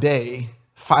 people a day,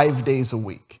 5 days a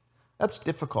week. That's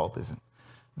difficult, isn't it?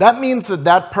 That means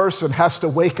that person has to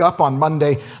wake up on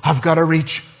Monday. I've got to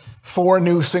reach 4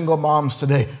 new single moms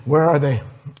today. Where are they?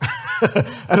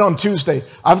 And on Tuesday,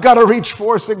 I've got to reach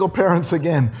 4 single parents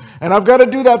again. And I've got to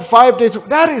do that 5 days.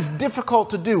 That is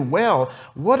difficult to do. Well,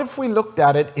 what if we looked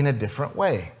at it in a different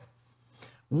way?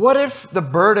 What if the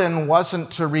burden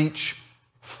wasn't to reach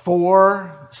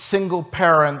 4 single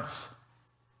parents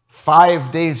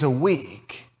 5 days a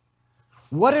week?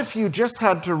 What if you just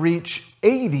had to reach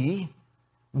 80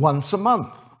 once a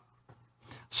month?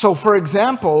 So, for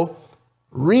example,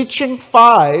 reaching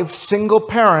 5 single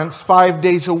parents 5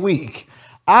 days a week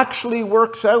actually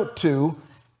works out to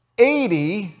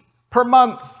 80 per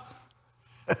month.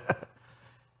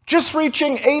 Just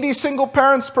reaching 80 single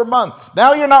parents per month.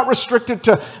 Now you're not restricted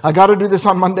to, I got to do this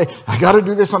on Monday, I got to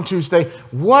do this on Tuesday.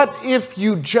 What if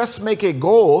you just make a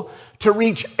goal to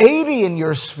reach 80 in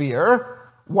your sphere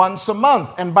once a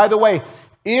month? And by the way,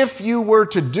 if you were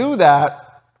to do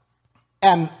that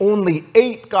and only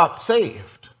 8 got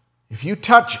saved, if you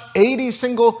touch 80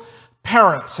 single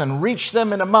parents and reach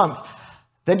them in a month,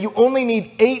 then you only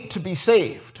need 8 to be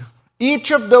saved.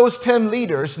 Each of those 10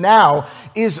 leaders now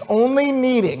is only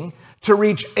needing to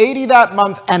reach 80 that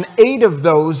month, and 8 of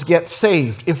those get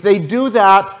saved. If they do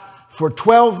that for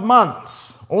 12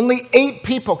 months, only 8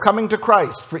 people coming to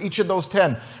Christ for each of those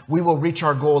 10, we will reach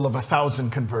our goal of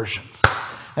 1,000 conversions.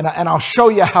 And I'll show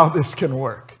you how this can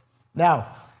work.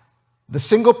 Now, the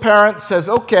single parent says,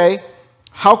 okay,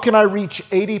 how can I reach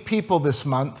 80 people this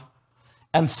month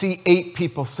and see 8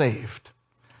 people saved?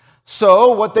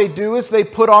 So what they do is they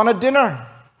put on a dinner.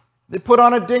 They put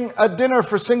on a dinner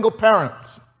for single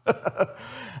parents.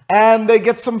 And they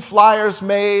get some flyers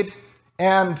made,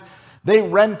 and they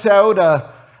rent out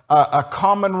a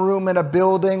common room in a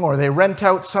building, or they rent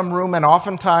out some room, and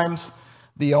oftentimes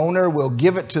the owner will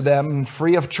give it to them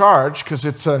free of charge because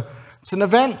it's an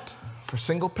event for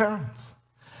single parents.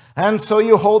 And so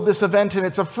you hold this event, and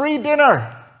it's a free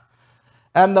dinner.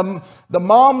 And the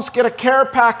moms get a care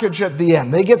package at the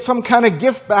end. They get some kind of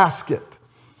gift basket.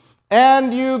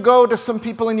 And you go to some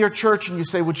people in your church and you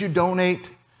say, would you donate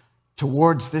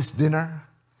towards this dinner?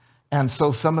 And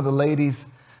so some of the ladies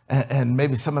and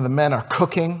maybe some of the men are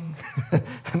cooking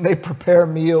and they prepare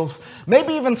meals.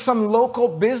 Maybe even some local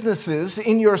businesses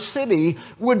in your city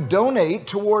would donate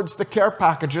towards the care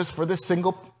packages for this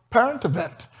single parent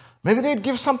event. Maybe they'd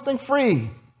give something free.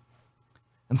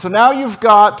 And so now you've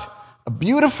got a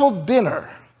beautiful dinner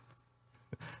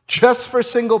just for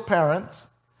single parents,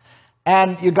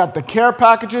 and you got the care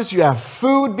packages, you have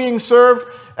food being served,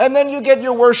 and then you get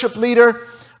your worship leader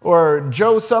or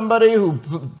Joe somebody who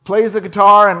plays the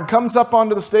guitar and comes up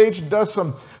onto the stage and does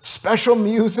some special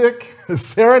music,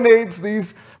 serenades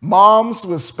these moms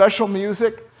with special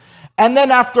music. And then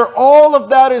after all of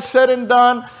that is said and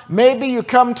done, maybe you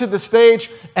come to the stage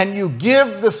and you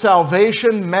give the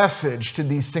salvation message to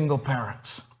these single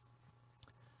parents.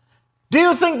 Do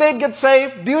you think they'd get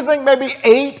saved? Do you think maybe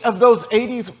 8 of those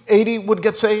 80 would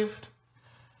get saved?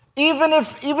 Even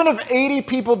if 80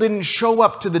 people didn't show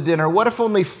up to the dinner, what if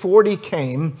only 40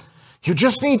 came? You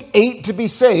just need 8 to be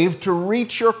saved to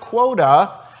reach your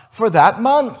quota for that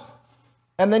month.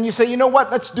 And then you say, you know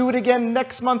what, let's do it again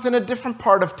next month in a different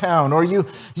part of town. Or you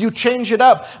change it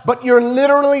up. But you're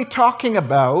literally talking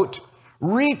about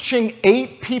reaching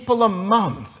 8 people a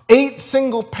month, 8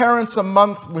 single parents a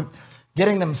month with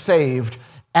getting them saved.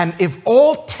 And if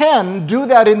all 10 do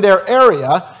that in their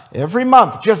area every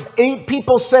month, just 8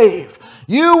 people saved,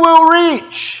 you will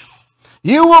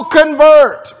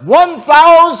convert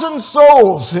 1,000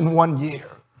 souls in 1 year.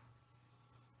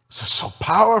 This is so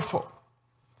powerful.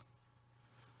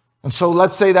 And so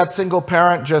let's say that single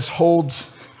parent just holds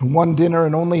one dinner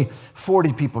and only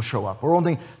 40 people show up, or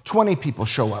only 20 people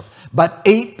show up, but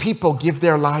 8 people give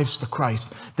their lives to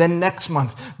Christ. Then next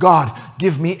month, God,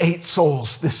 give me 8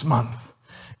 souls this month.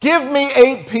 Give me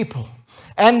 8 people.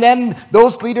 And then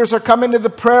those leaders are coming to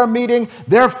the prayer meeting,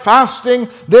 they're fasting,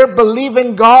 they're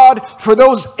believing God for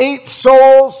those 8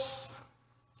 souls.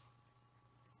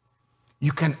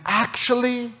 You can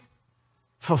actually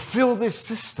fulfill this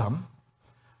system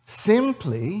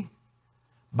simply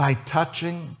by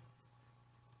touching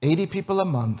 80 people a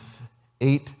month,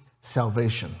 8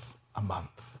 salvations a month.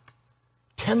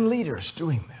 10 leaders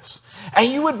doing this.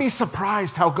 And you would be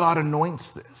surprised how God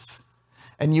anoints this.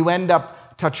 And you end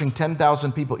up touching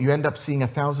 10,000 people. You end up seeing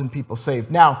 1,000 people saved.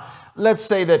 Now, let's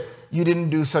say that you didn't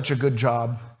do such a good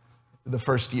job the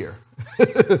first year.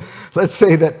 Let's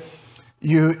say that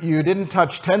you didn't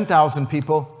touch 10,000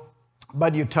 people,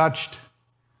 but you touched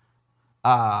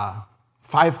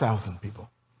 5,000 people,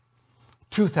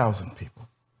 2,000 people.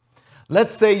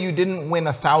 Let's say you didn't win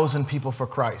 1,000 people for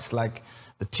Christ, like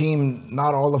the team,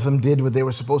 not all of them did what they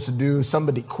were supposed to do.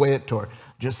 Somebody quit or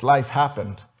just life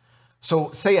happened.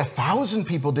 So say 1,000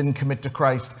 people didn't commit to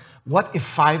Christ. What if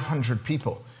 500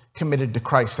 people committed to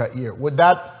Christ that year? Would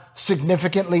that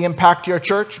significantly impact your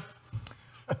church?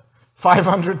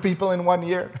 500 people in 1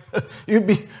 year? You'd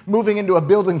be moving into a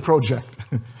building project.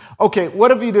 Okay, what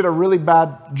if you did a really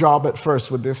bad job at first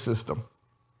with this system?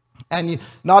 And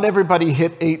not everybody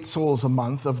hit 8 souls a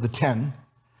month of the 10.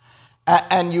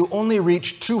 And you only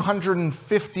reached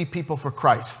 250 people for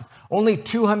Christ. Only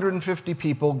 250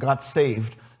 people got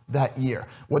saved that year.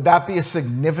 Would that be a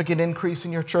significant increase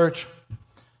in your church?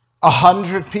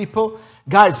 100 people?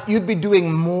 Guys, you'd be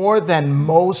doing more than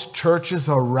most churches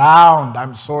around,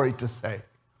 I'm sorry to say.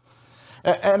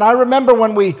 And I remember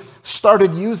when we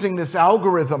started using this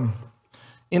algorithm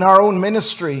in our own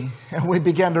ministry, and we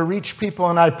began to reach people,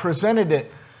 and I presented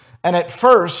it. And at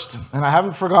first, and I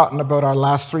haven't forgotten about our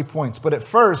last 3 points, but at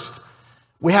first,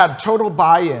 we had total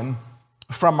buy-in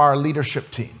from our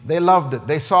leadership team. They loved it.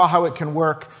 They saw how it can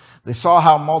work. They saw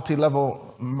how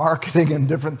multi-level marketing and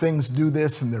different things do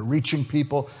this, and they're reaching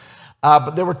people.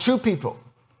 But there were 2 people.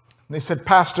 They said,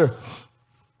 Pastor,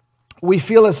 we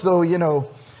feel as though,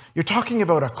 you're talking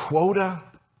about a quota,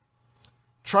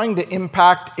 trying to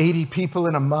impact 80 people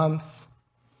in a month,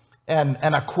 and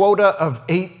a quota of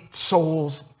 8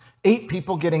 souls, 8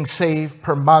 people getting saved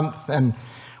per month. And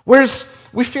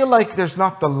we feel like there's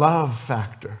not the love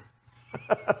factor.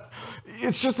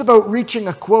 It's just about reaching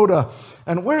a quota.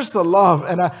 And where's the love?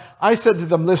 And I said to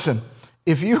them, listen,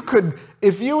 if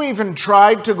you even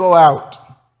tried to go out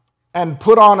and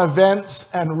put on events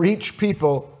and reach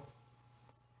people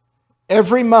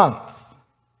every month,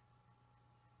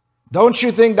 don't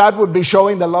you think that would be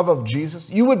showing the love of Jesus?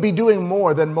 You would be doing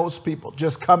more than most people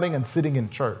just coming and sitting in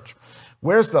church.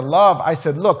 Where's the love? I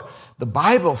said, look, the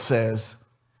Bible says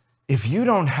if you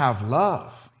don't have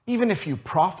love, even if you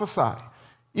prophesy,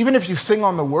 even if you sing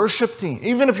on the worship team,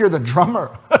 even if you're the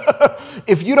drummer,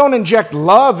 if you don't inject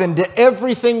love into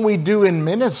everything we do in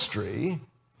ministry,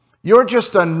 you're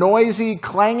just a noisy,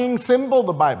 clanging cymbal,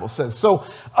 the Bible says. So,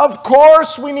 of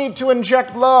course, we need to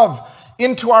inject love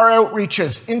into our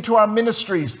outreaches, into our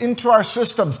ministries, into our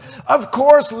systems. Of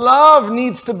course, love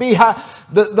needs to be,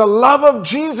 the love of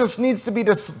Jesus needs to be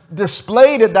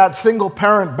displayed at that single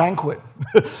parent banquet.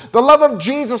 The love of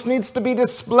Jesus needs to be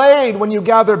displayed when you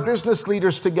gather business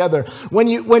leaders together. When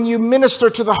you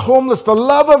minister to the homeless, the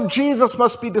love of Jesus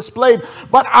must be displayed.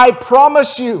 But I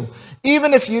promise you,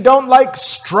 even if you don't like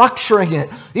structuring it,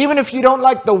 even if you don't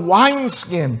like the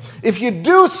wineskin, if you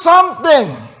do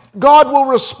something, God will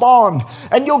respond,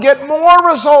 and you'll get more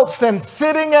results than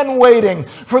sitting and waiting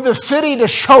for the city to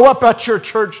show up at your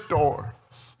church doors.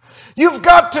 You've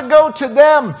got to go to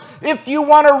them. If you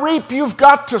want to reap, you've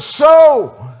got to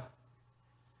sow.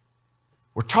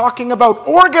 We're talking about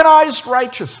organized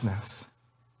righteousness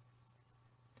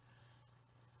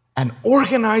and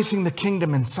organizing the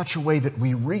kingdom in such a way that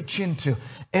we reach into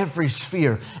every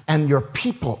sphere, and your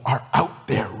people are out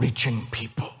there reaching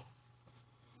people.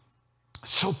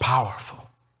 So powerful.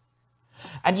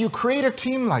 And you create a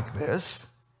team like this.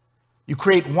 You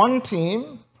create one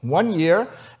team, 1 year,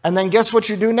 and then guess what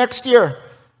you do next year?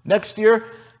 Next year,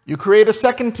 you create a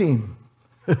second team.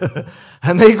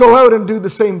 And they go out and do the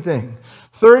same thing.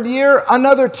 Third year,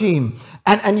 another team.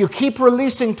 And you keep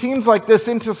releasing teams like this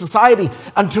into society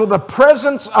until the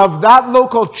presence of that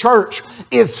local church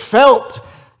is felt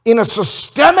in a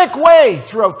systemic way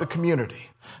throughout the community.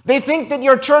 They think that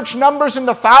your church numbers in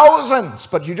the thousands,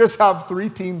 but you just have 3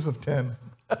 teams of 10.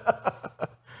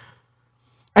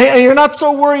 And you're not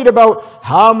so worried about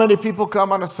how many people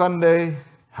come on a Sunday,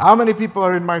 how many people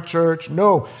are in my church.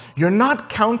 No, you're not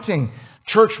counting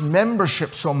church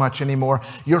membership so much anymore.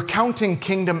 You're counting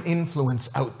kingdom influence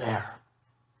out there.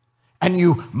 And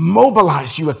you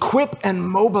mobilize, you equip and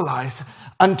mobilize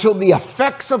until the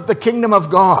effects of the kingdom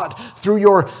of God through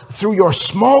your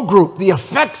small group, the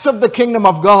effects of the kingdom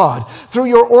of God through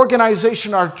your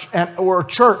organization or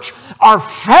church are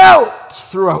felt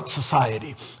throughout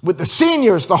society with the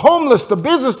seniors, the homeless, the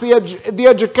business, the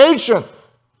education.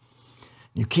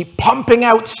 You keep pumping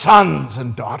out sons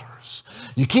and daughters.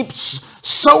 You keep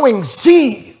sowing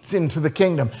seeds into the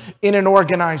kingdom in an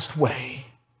organized way.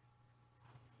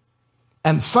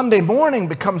 And Sunday morning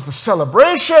becomes the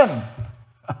celebration.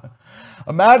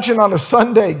 Imagine on a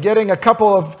Sunday getting a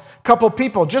couple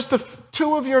people, just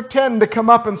 2 of your 10 to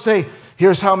come up and say,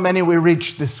 Here's how many we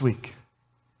reached this week.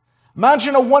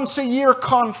 Imagine a once-a-year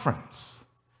conference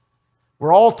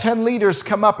where all 10 leaders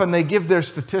come up and they give their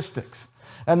statistics.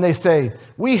 And they say,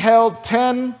 we held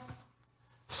 10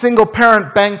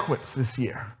 single-parent banquets this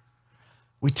year.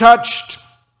 We touched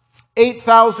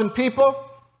 8,000 people,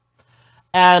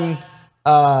 and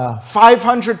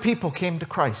 500 people came to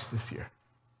Christ this year.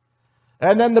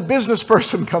 And then the business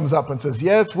person comes up and says,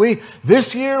 yes,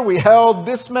 this year we held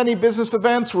this many business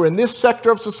events. We're in this sector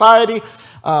of society.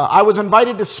 I was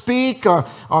invited to speak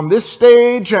on this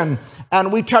stage, and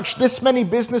we touched this many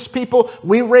business people.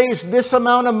 We raised this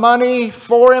amount of money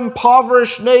for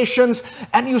impoverished nations.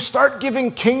 And you start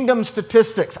giving kingdom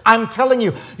statistics. I'm telling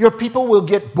you, your people will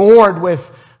get bored with,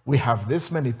 we have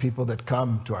this many people that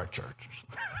come to our church.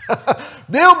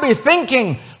 They'll be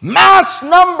thinking mass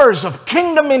numbers of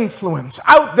kingdom influence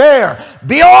out there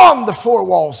beyond the four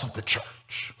walls of the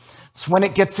church. It's when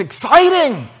it gets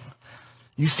exciting.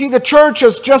 You see the church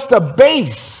as just a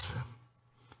base.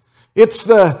 It's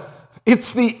the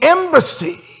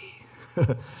embassy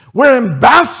where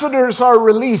ambassadors are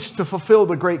released to fulfill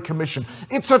the Great Commission.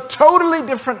 It's a totally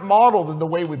different model than the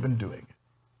way we've been doing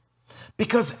it.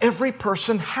 Because every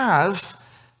person has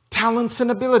talents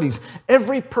and abilities.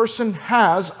 Every person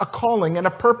has a calling and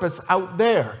a purpose out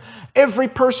there. Every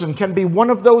person can be one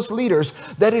of those leaders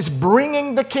that is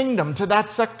bringing the kingdom to that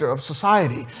sector of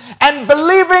society. And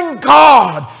believing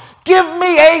God, give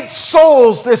me 8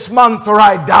 souls this month or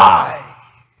I die.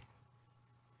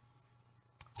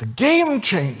 It's a game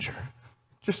changer.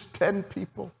 Just 10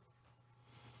 people.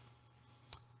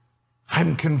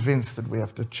 I'm convinced that we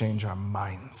have to change our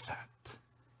mindset.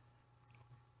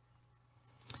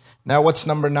 Now, what's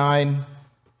number 9?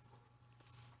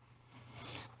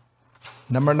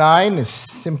 Number 9 is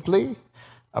simply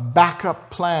a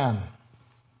backup plan.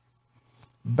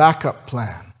 Backup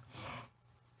plan.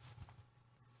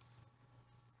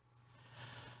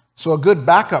 So a good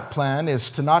backup plan is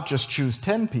to not just choose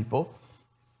 10 people,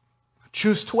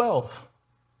 choose 12.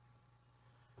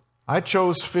 I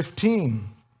chose 15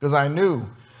 because I knew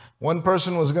one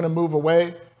person was going to move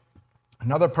away,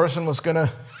 another person was going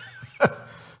to...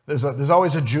 There's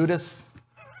always a Judas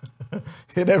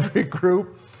in every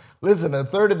group. Listen, a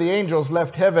third of the angels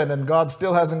left heaven and God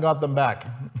still hasn't got them back.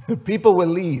 People will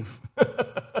leave.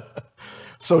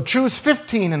 So choose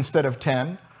 15 instead of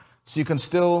 10 so you can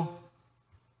still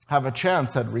have a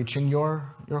chance at reaching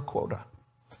your quota.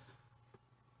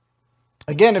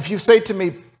 Again, if you say to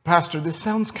me, Pastor, this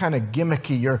sounds kind of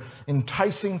gimmicky. You're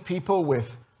enticing people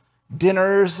with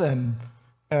dinners and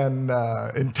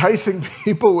enticing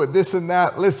people with this and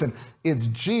that. Listen, it's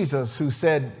Jesus who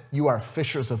said, you are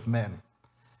fishers of men.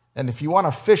 And if you want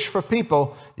to fish for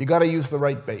people, you got to use the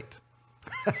right bait.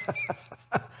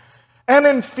 And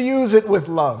infuse it with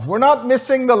love. We're not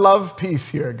missing the love piece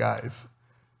here, guys.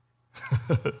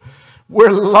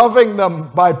 We're loving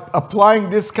them by applying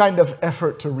this kind of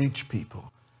effort to reach people.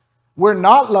 We're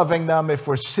not loving them if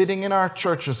we're sitting in our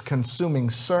churches consuming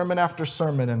sermon after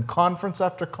sermon and conference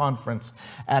after conference,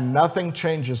 and nothing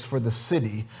changes for the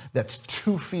city that's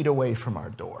 2 feet away from our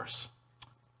doors.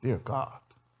 Dear God.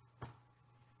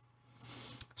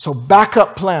 So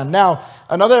backup plan. Now,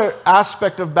 another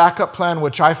aspect of backup plan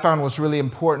which I found was really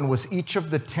important was each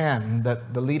of the 10,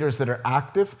 that the leaders that are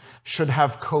active should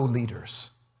have co-leaders.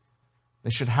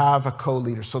 They should have a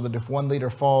co-leader so that if one leader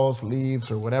falls,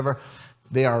 leaves, or whatever,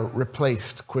 they are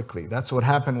replaced quickly. That's what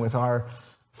happened with our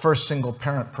first single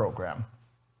parent program.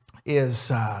 Is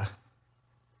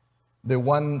the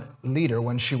one leader,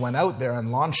 when she went out there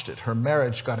and launched it, her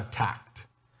marriage got attacked.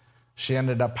 She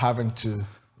ended up having to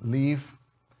leave.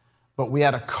 But we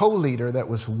had a co-leader that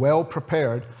was well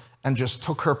prepared and just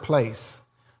took her place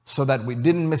so that we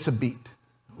didn't miss a beat.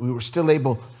 We were still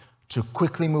able to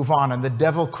quickly move on, and the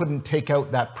devil couldn't take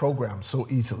out that program so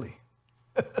easily.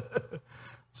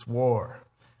 It's war.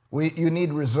 You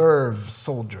need reserve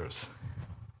soldiers.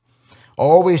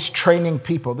 Always training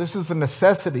people. This is the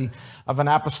necessity of an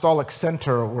apostolic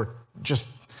center or just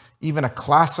even a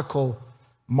classical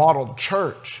modeled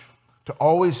church, to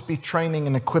always be training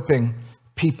and equipping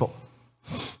people.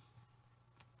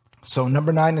 So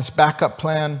number 9 is backup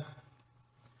plan.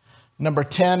 Number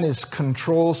 10 is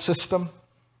control system.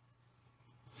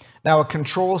 Now, a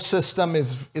control system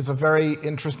is a very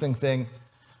interesting thing.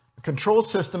 A control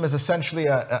system is essentially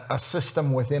a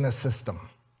system within a system.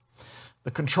 The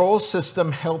control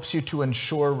system helps you to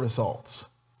ensure results.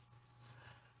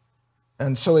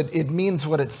 And so it means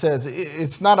what it says.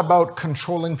 It's not about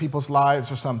controlling people's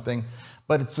lives or something,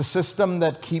 but it's a system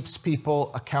that keeps people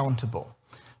accountable.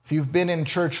 If you've been in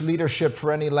church leadership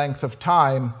for any length of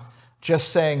time, just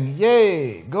saying,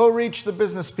 yay, go reach the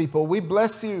business people, we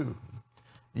bless you,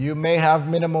 you may have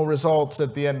minimal results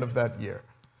at the end of that year.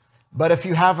 But if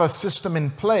you have a system in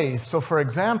place, so for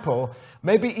example,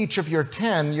 maybe each of your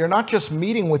 10, you're not just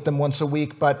meeting with them once a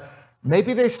week, but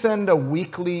maybe they send a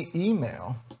weekly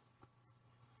email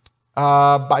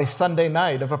by Sunday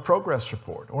night of a progress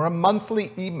report, or a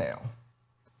monthly email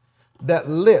that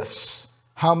lists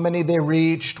how many they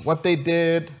reached, what they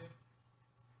did.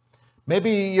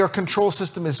 Maybe your control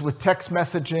system is with text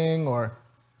messaging, or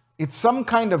it's some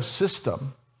kind of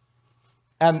system.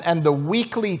 And the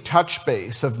weekly touch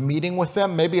base of meeting with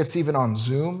them, maybe it's even on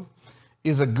Zoom,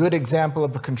 is a good example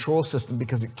of a control system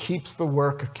because it keeps the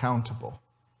work accountable.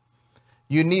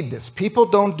 You need this. People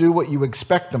don't do what you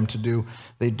expect them to do.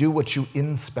 They do what you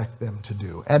inspect them to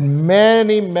do. And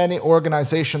many, many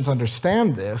organizations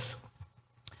understand this,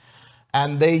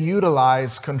 and they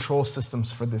utilize control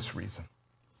systems for this reason.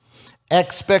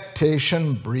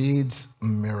 Expectation breeds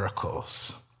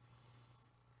miracles.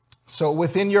 So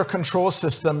within your control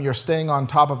system, you're staying on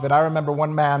top of it. I remember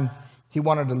one man, he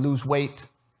wanted to lose weight.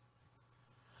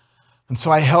 And so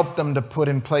I helped him to put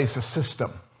in place a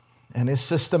system. And his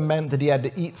system meant that he had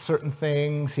to eat certain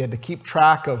things. He had to keep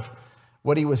track of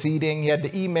what he was eating. He had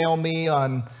to email me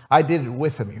I did it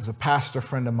with him. He was a pastor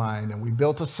friend of mine. And we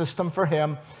built a system for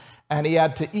him. And he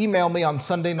had to email me on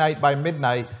Sunday night by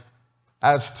midnight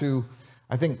as to,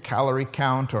 I think, calorie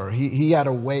count, or he had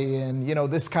a weigh-in,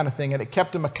 this kind of thing. And it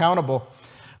kept him accountable.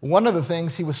 One of the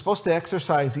things, he was supposed to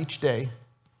exercise each day.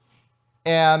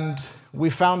 And we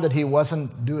found that he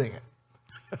wasn't doing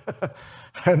it.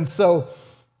 And so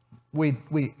we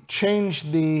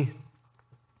changed the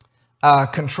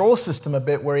control system a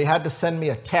bit, where he had to send me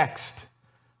a text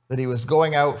that he was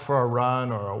going out for a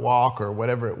run or a walk or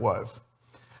whatever it was.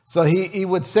 So he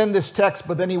would send this text,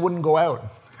 but then he wouldn't go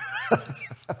out.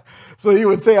 So he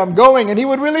would say, I'm going, and he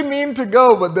would really mean to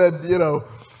go, but then,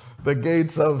 the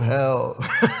gates of hell.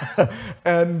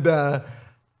 And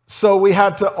so we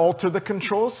had to alter the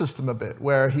control system a bit,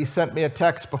 where he sent me a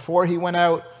text before he went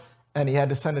out, and he had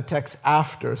to send a text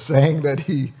after saying that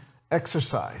he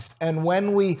exercised. And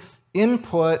when we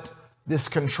input this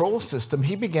control system,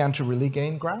 he began to really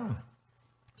gain ground.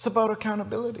 It's about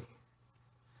accountability.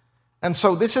 And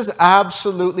so this is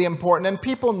absolutely important, and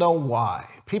people know why.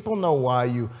 People know why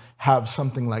you have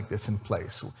something like this in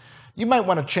place. You might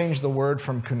want to change the word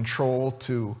from control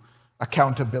to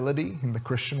accountability in the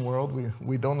Christian world.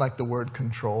 We don't like the word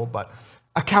control, but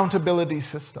accountability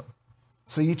system.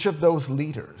 So each of those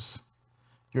leaders,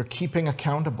 you're keeping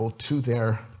accountable to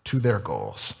their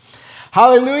goals.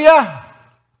 Hallelujah!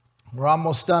 We're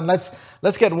almost done.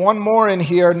 Let's get one more in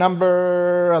here.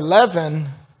 Number 11,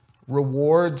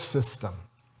 reward system.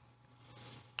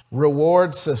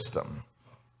 Reward system.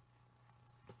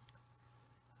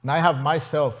 And I have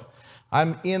myself,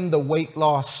 I'm in the weight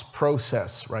loss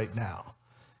process right now.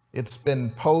 It's been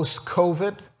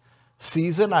post-COVID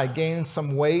season. I gained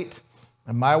some weight,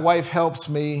 and my wife helps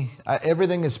me.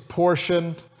 Everything is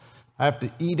portioned. I have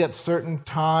to eat at certain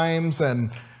times.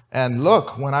 And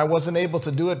look, when I wasn't able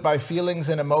to do it by feelings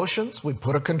and emotions, we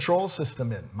put a control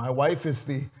system in. My wife is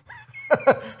the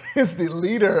is the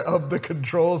leader of the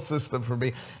control system for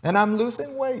me. And I'm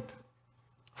losing weight,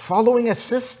 following a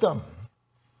system.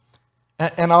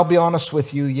 And I'll be honest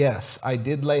with you, yes, I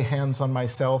did lay hands on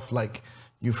myself, like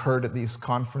you've heard at these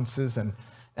conferences, and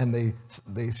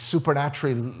they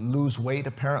supernaturally lose weight,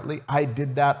 apparently. I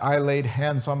did that. I laid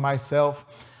hands on myself.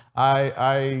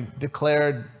 I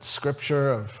declared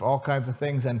scripture of all kinds of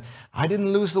things, and I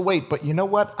didn't lose the weight. But you know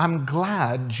what? I'm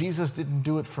glad Jesus didn't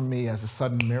do it for me as a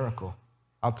sudden miracle.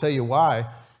 I'll tell you why.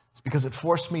 It's because it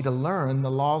forced me to learn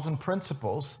the laws and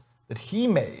principles that he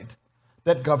made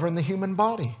that govern the human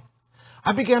body.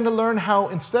 I began to learn how,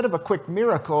 instead of a quick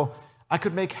miracle, I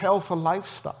could make health a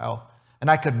lifestyle,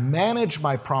 and I could manage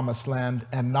my promised land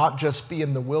and not just be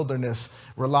in the wilderness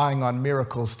relying on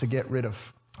miracles to get rid of.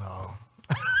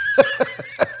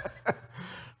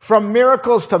 From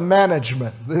miracles to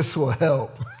management, this will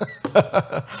help.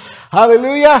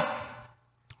 Hallelujah.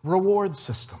 Reward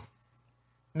system.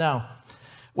 Now,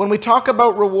 when we talk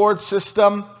about reward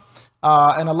system,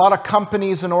 and a lot of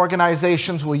companies and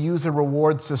organizations will use a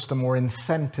reward system or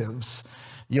incentives.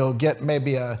 You'll get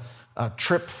maybe a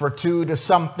trip for two to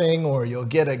something, or you'll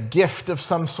get a gift of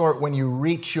some sort when you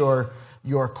reach your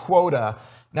quota.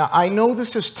 Now, I know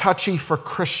this is touchy for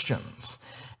Christians,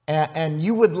 and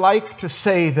you would like to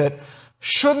say that,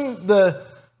 shouldn't the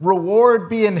reward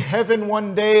be in heaven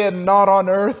one day and not on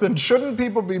earth? And shouldn't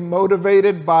people be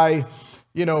motivated by,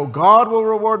 God will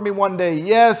reward me one day?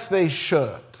 Yes, they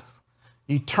should.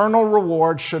 Eternal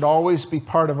reward should always be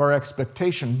part of our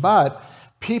expectation, but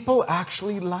people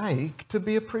actually like to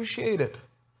be appreciated.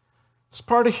 It's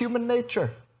part of human nature.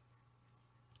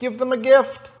 Give them a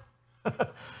gift.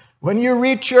 When you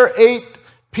reach your 8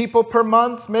 people per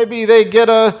month, maybe they get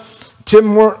a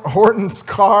Tim Hortons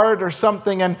card or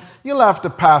something, and you'll have to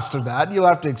pastor that. You'll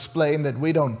have to explain that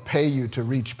we don't pay you to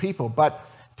reach people, but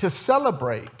to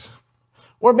celebrate.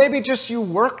 Or maybe just you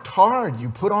worked hard. You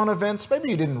put on events. Maybe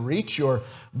you didn't reach your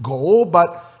goal,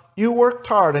 but you worked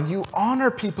hard and you honor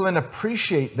people and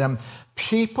appreciate them.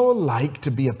 People like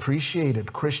to be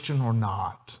appreciated, Christian or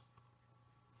not.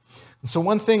 And so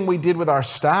one thing we did with our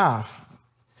staff,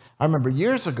 I remember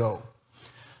years ago,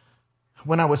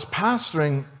 when I was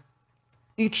pastoring,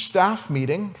 each staff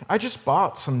meeting, I just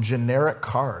bought some generic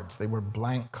cards. They were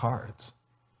blank cards.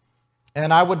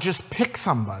 And I would just pick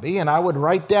somebody and I would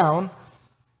write down,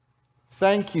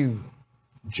 "Thank you,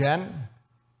 Jen,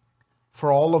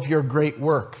 for all of your great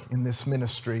work in this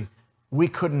ministry. We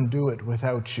couldn't do it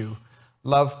without you.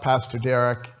 Love, Pastor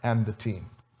Derek and the team."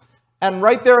 And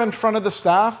right there in front of the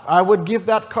staff, I would give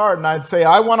that card and I'd say,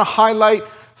 "I want to highlight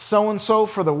so-and-so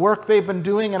for the work they've been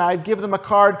doing," and I'd give them a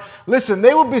card. Listen,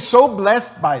 they would be so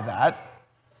blessed by that.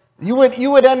 You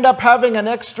would end up having an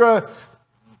extra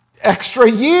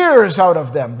years out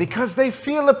of them because they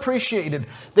feel appreciated.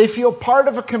 They feel part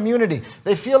of a community.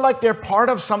 They feel like they're part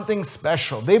of something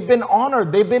special. They've been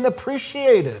honored. They've been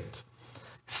appreciated.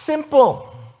 Simple.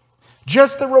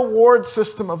 Just the reward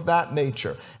system of that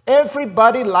nature.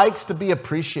 Everybody likes to be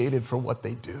appreciated for what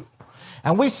they do.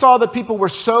 And we saw that people were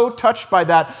so touched by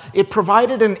that, it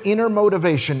provided an inner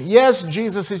motivation. Yes,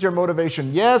 Jesus is your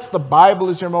motivation. Yes, the Bible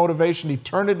is your motivation.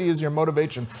 Eternity is your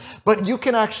motivation. But you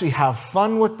can actually have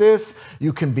fun with this.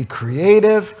 You can be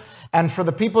creative. And for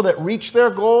the people that reach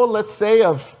their goal, let's say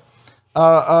of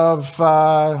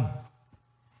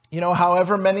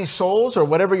however many souls or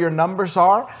whatever your numbers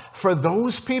are, for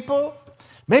those people,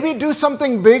 maybe do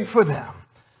something big for them.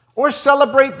 Or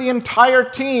celebrate the entire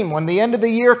team. When the end of the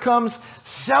year comes,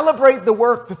 celebrate the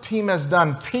work the team has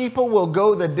done. People will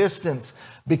go the distance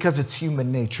because it's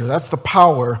human nature. That's the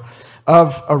power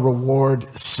of a reward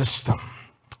system.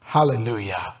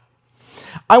 Hallelujah.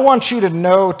 I want you to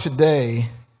know today,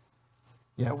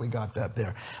 we got that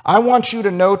there. I want you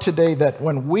to know today that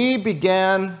when we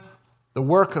began the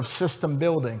work of system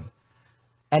building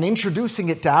and introducing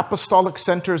it to apostolic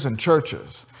centers and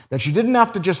churches, that you didn't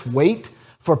have to just wait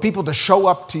for people to show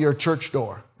up to your church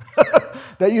door.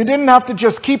 That you didn't have to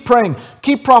just keep praying,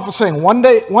 keep prophesying. One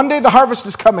day the harvest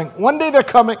is coming. One day they're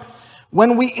coming.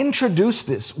 When we introduced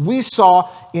this, we saw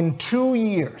in 2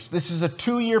 years, this is a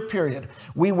 2-year period,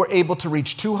 we were able to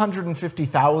reach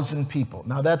 250,000 people.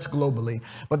 Now that's globally,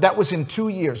 but that was in 2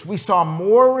 years. We saw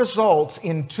more results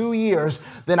in 2 years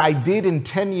than I did in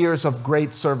 10 years of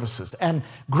great services. And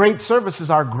great services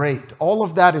are great. All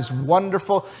of that is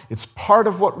wonderful. It's part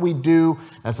of what we do,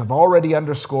 as I've already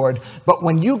underscored. But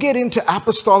when you get into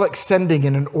apostolic sending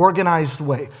in an organized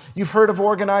way, you've heard of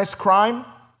organized crime?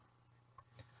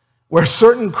 Where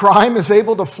certain crime is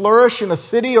able to flourish in a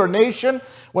city or nation,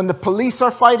 when the police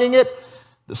are fighting it,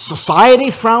 the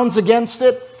society frowns against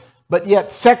it, but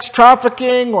yet sex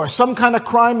trafficking or some kind of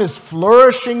crime is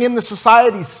flourishing in the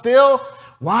society still.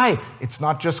 Why? It's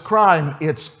not just crime,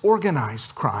 it's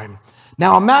organized crime.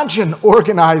 Now imagine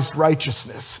organized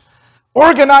righteousness,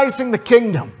 organizing the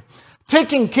kingdom.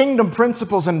 Taking kingdom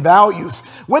principles and values,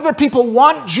 whether people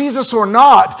want Jesus or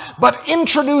not, but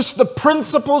introduce the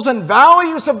principles and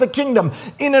values of the kingdom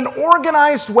in an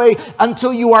organized way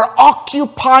until you are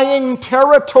occupying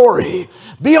territory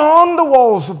beyond the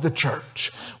walls of the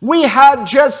church. We had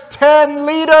just 10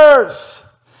 leaders.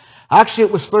 Actually,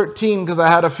 it was 13 because I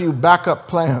had a few backup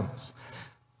plans.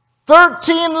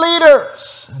 13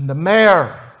 leaders. And the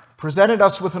mayor presented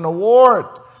us with an award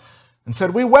and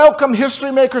said, "We welcome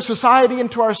History Maker Society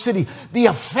into our city." The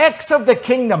effects of the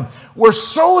kingdom were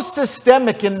so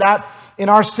systemic in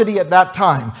our city at that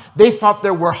time. They thought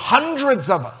there were hundreds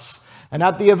of us. And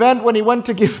at the event when he went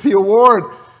to give the award,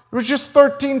 there was just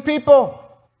 13 people.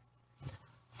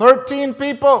 13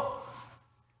 people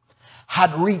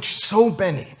had reached so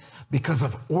many because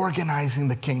of organizing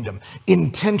the kingdom,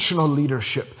 intentional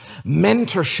leadership,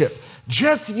 mentorship.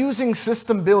 Just using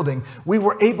system building, we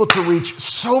were able to reach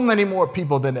so many more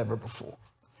people than ever before.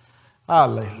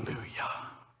 Hallelujah.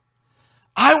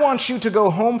 I want you to go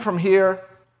home from here,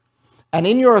 and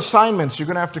in your assignments, you're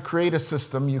going to have to create a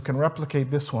system. You can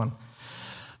replicate this one.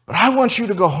 But I want you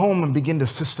to go home and begin to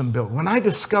system build. When I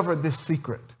discovered this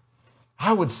secret,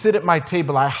 I would sit at my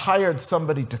table. I hired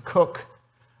somebody to cook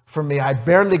for me. I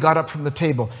barely got up from the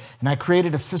table, and I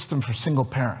created a system for single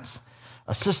parents.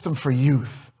 a system for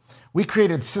youth. We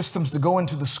created systems to go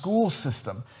into the school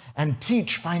system and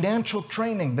teach financial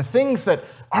training, the things that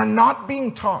are not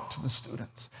being taught to the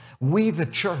students. We, the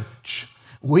church,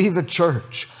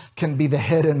 can be the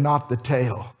head and not the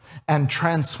tail and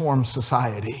transform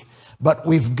society. But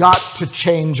we've got to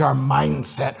change our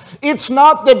mindset. It's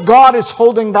not that God is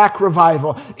holding back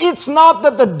revival. It's not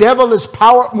that the devil is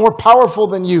more powerful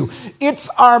than you. It's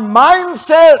our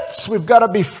mindsets. We've got to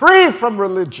be free from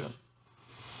religion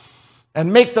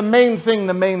and make the main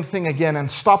thing again, and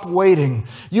stop waiting.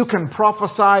 You can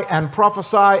prophesy and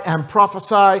prophesy and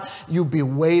prophesy. You'll be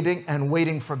waiting and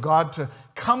waiting for God to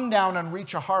come down and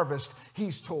reach a harvest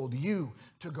He's told you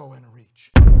to go and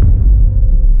reach.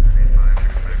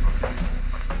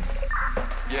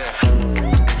 Yeah.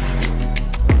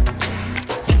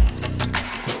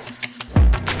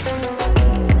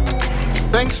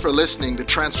 Thanks for listening to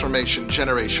Transformation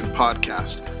Generation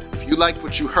Podcast. If you liked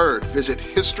what you heard, visit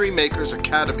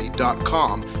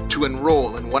HistoryMakersAcademy.com to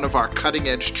enroll in one of our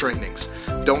cutting-edge trainings.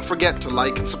 Don't forget to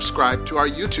like and subscribe to our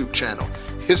YouTube channel,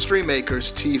 History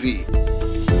Makers TV.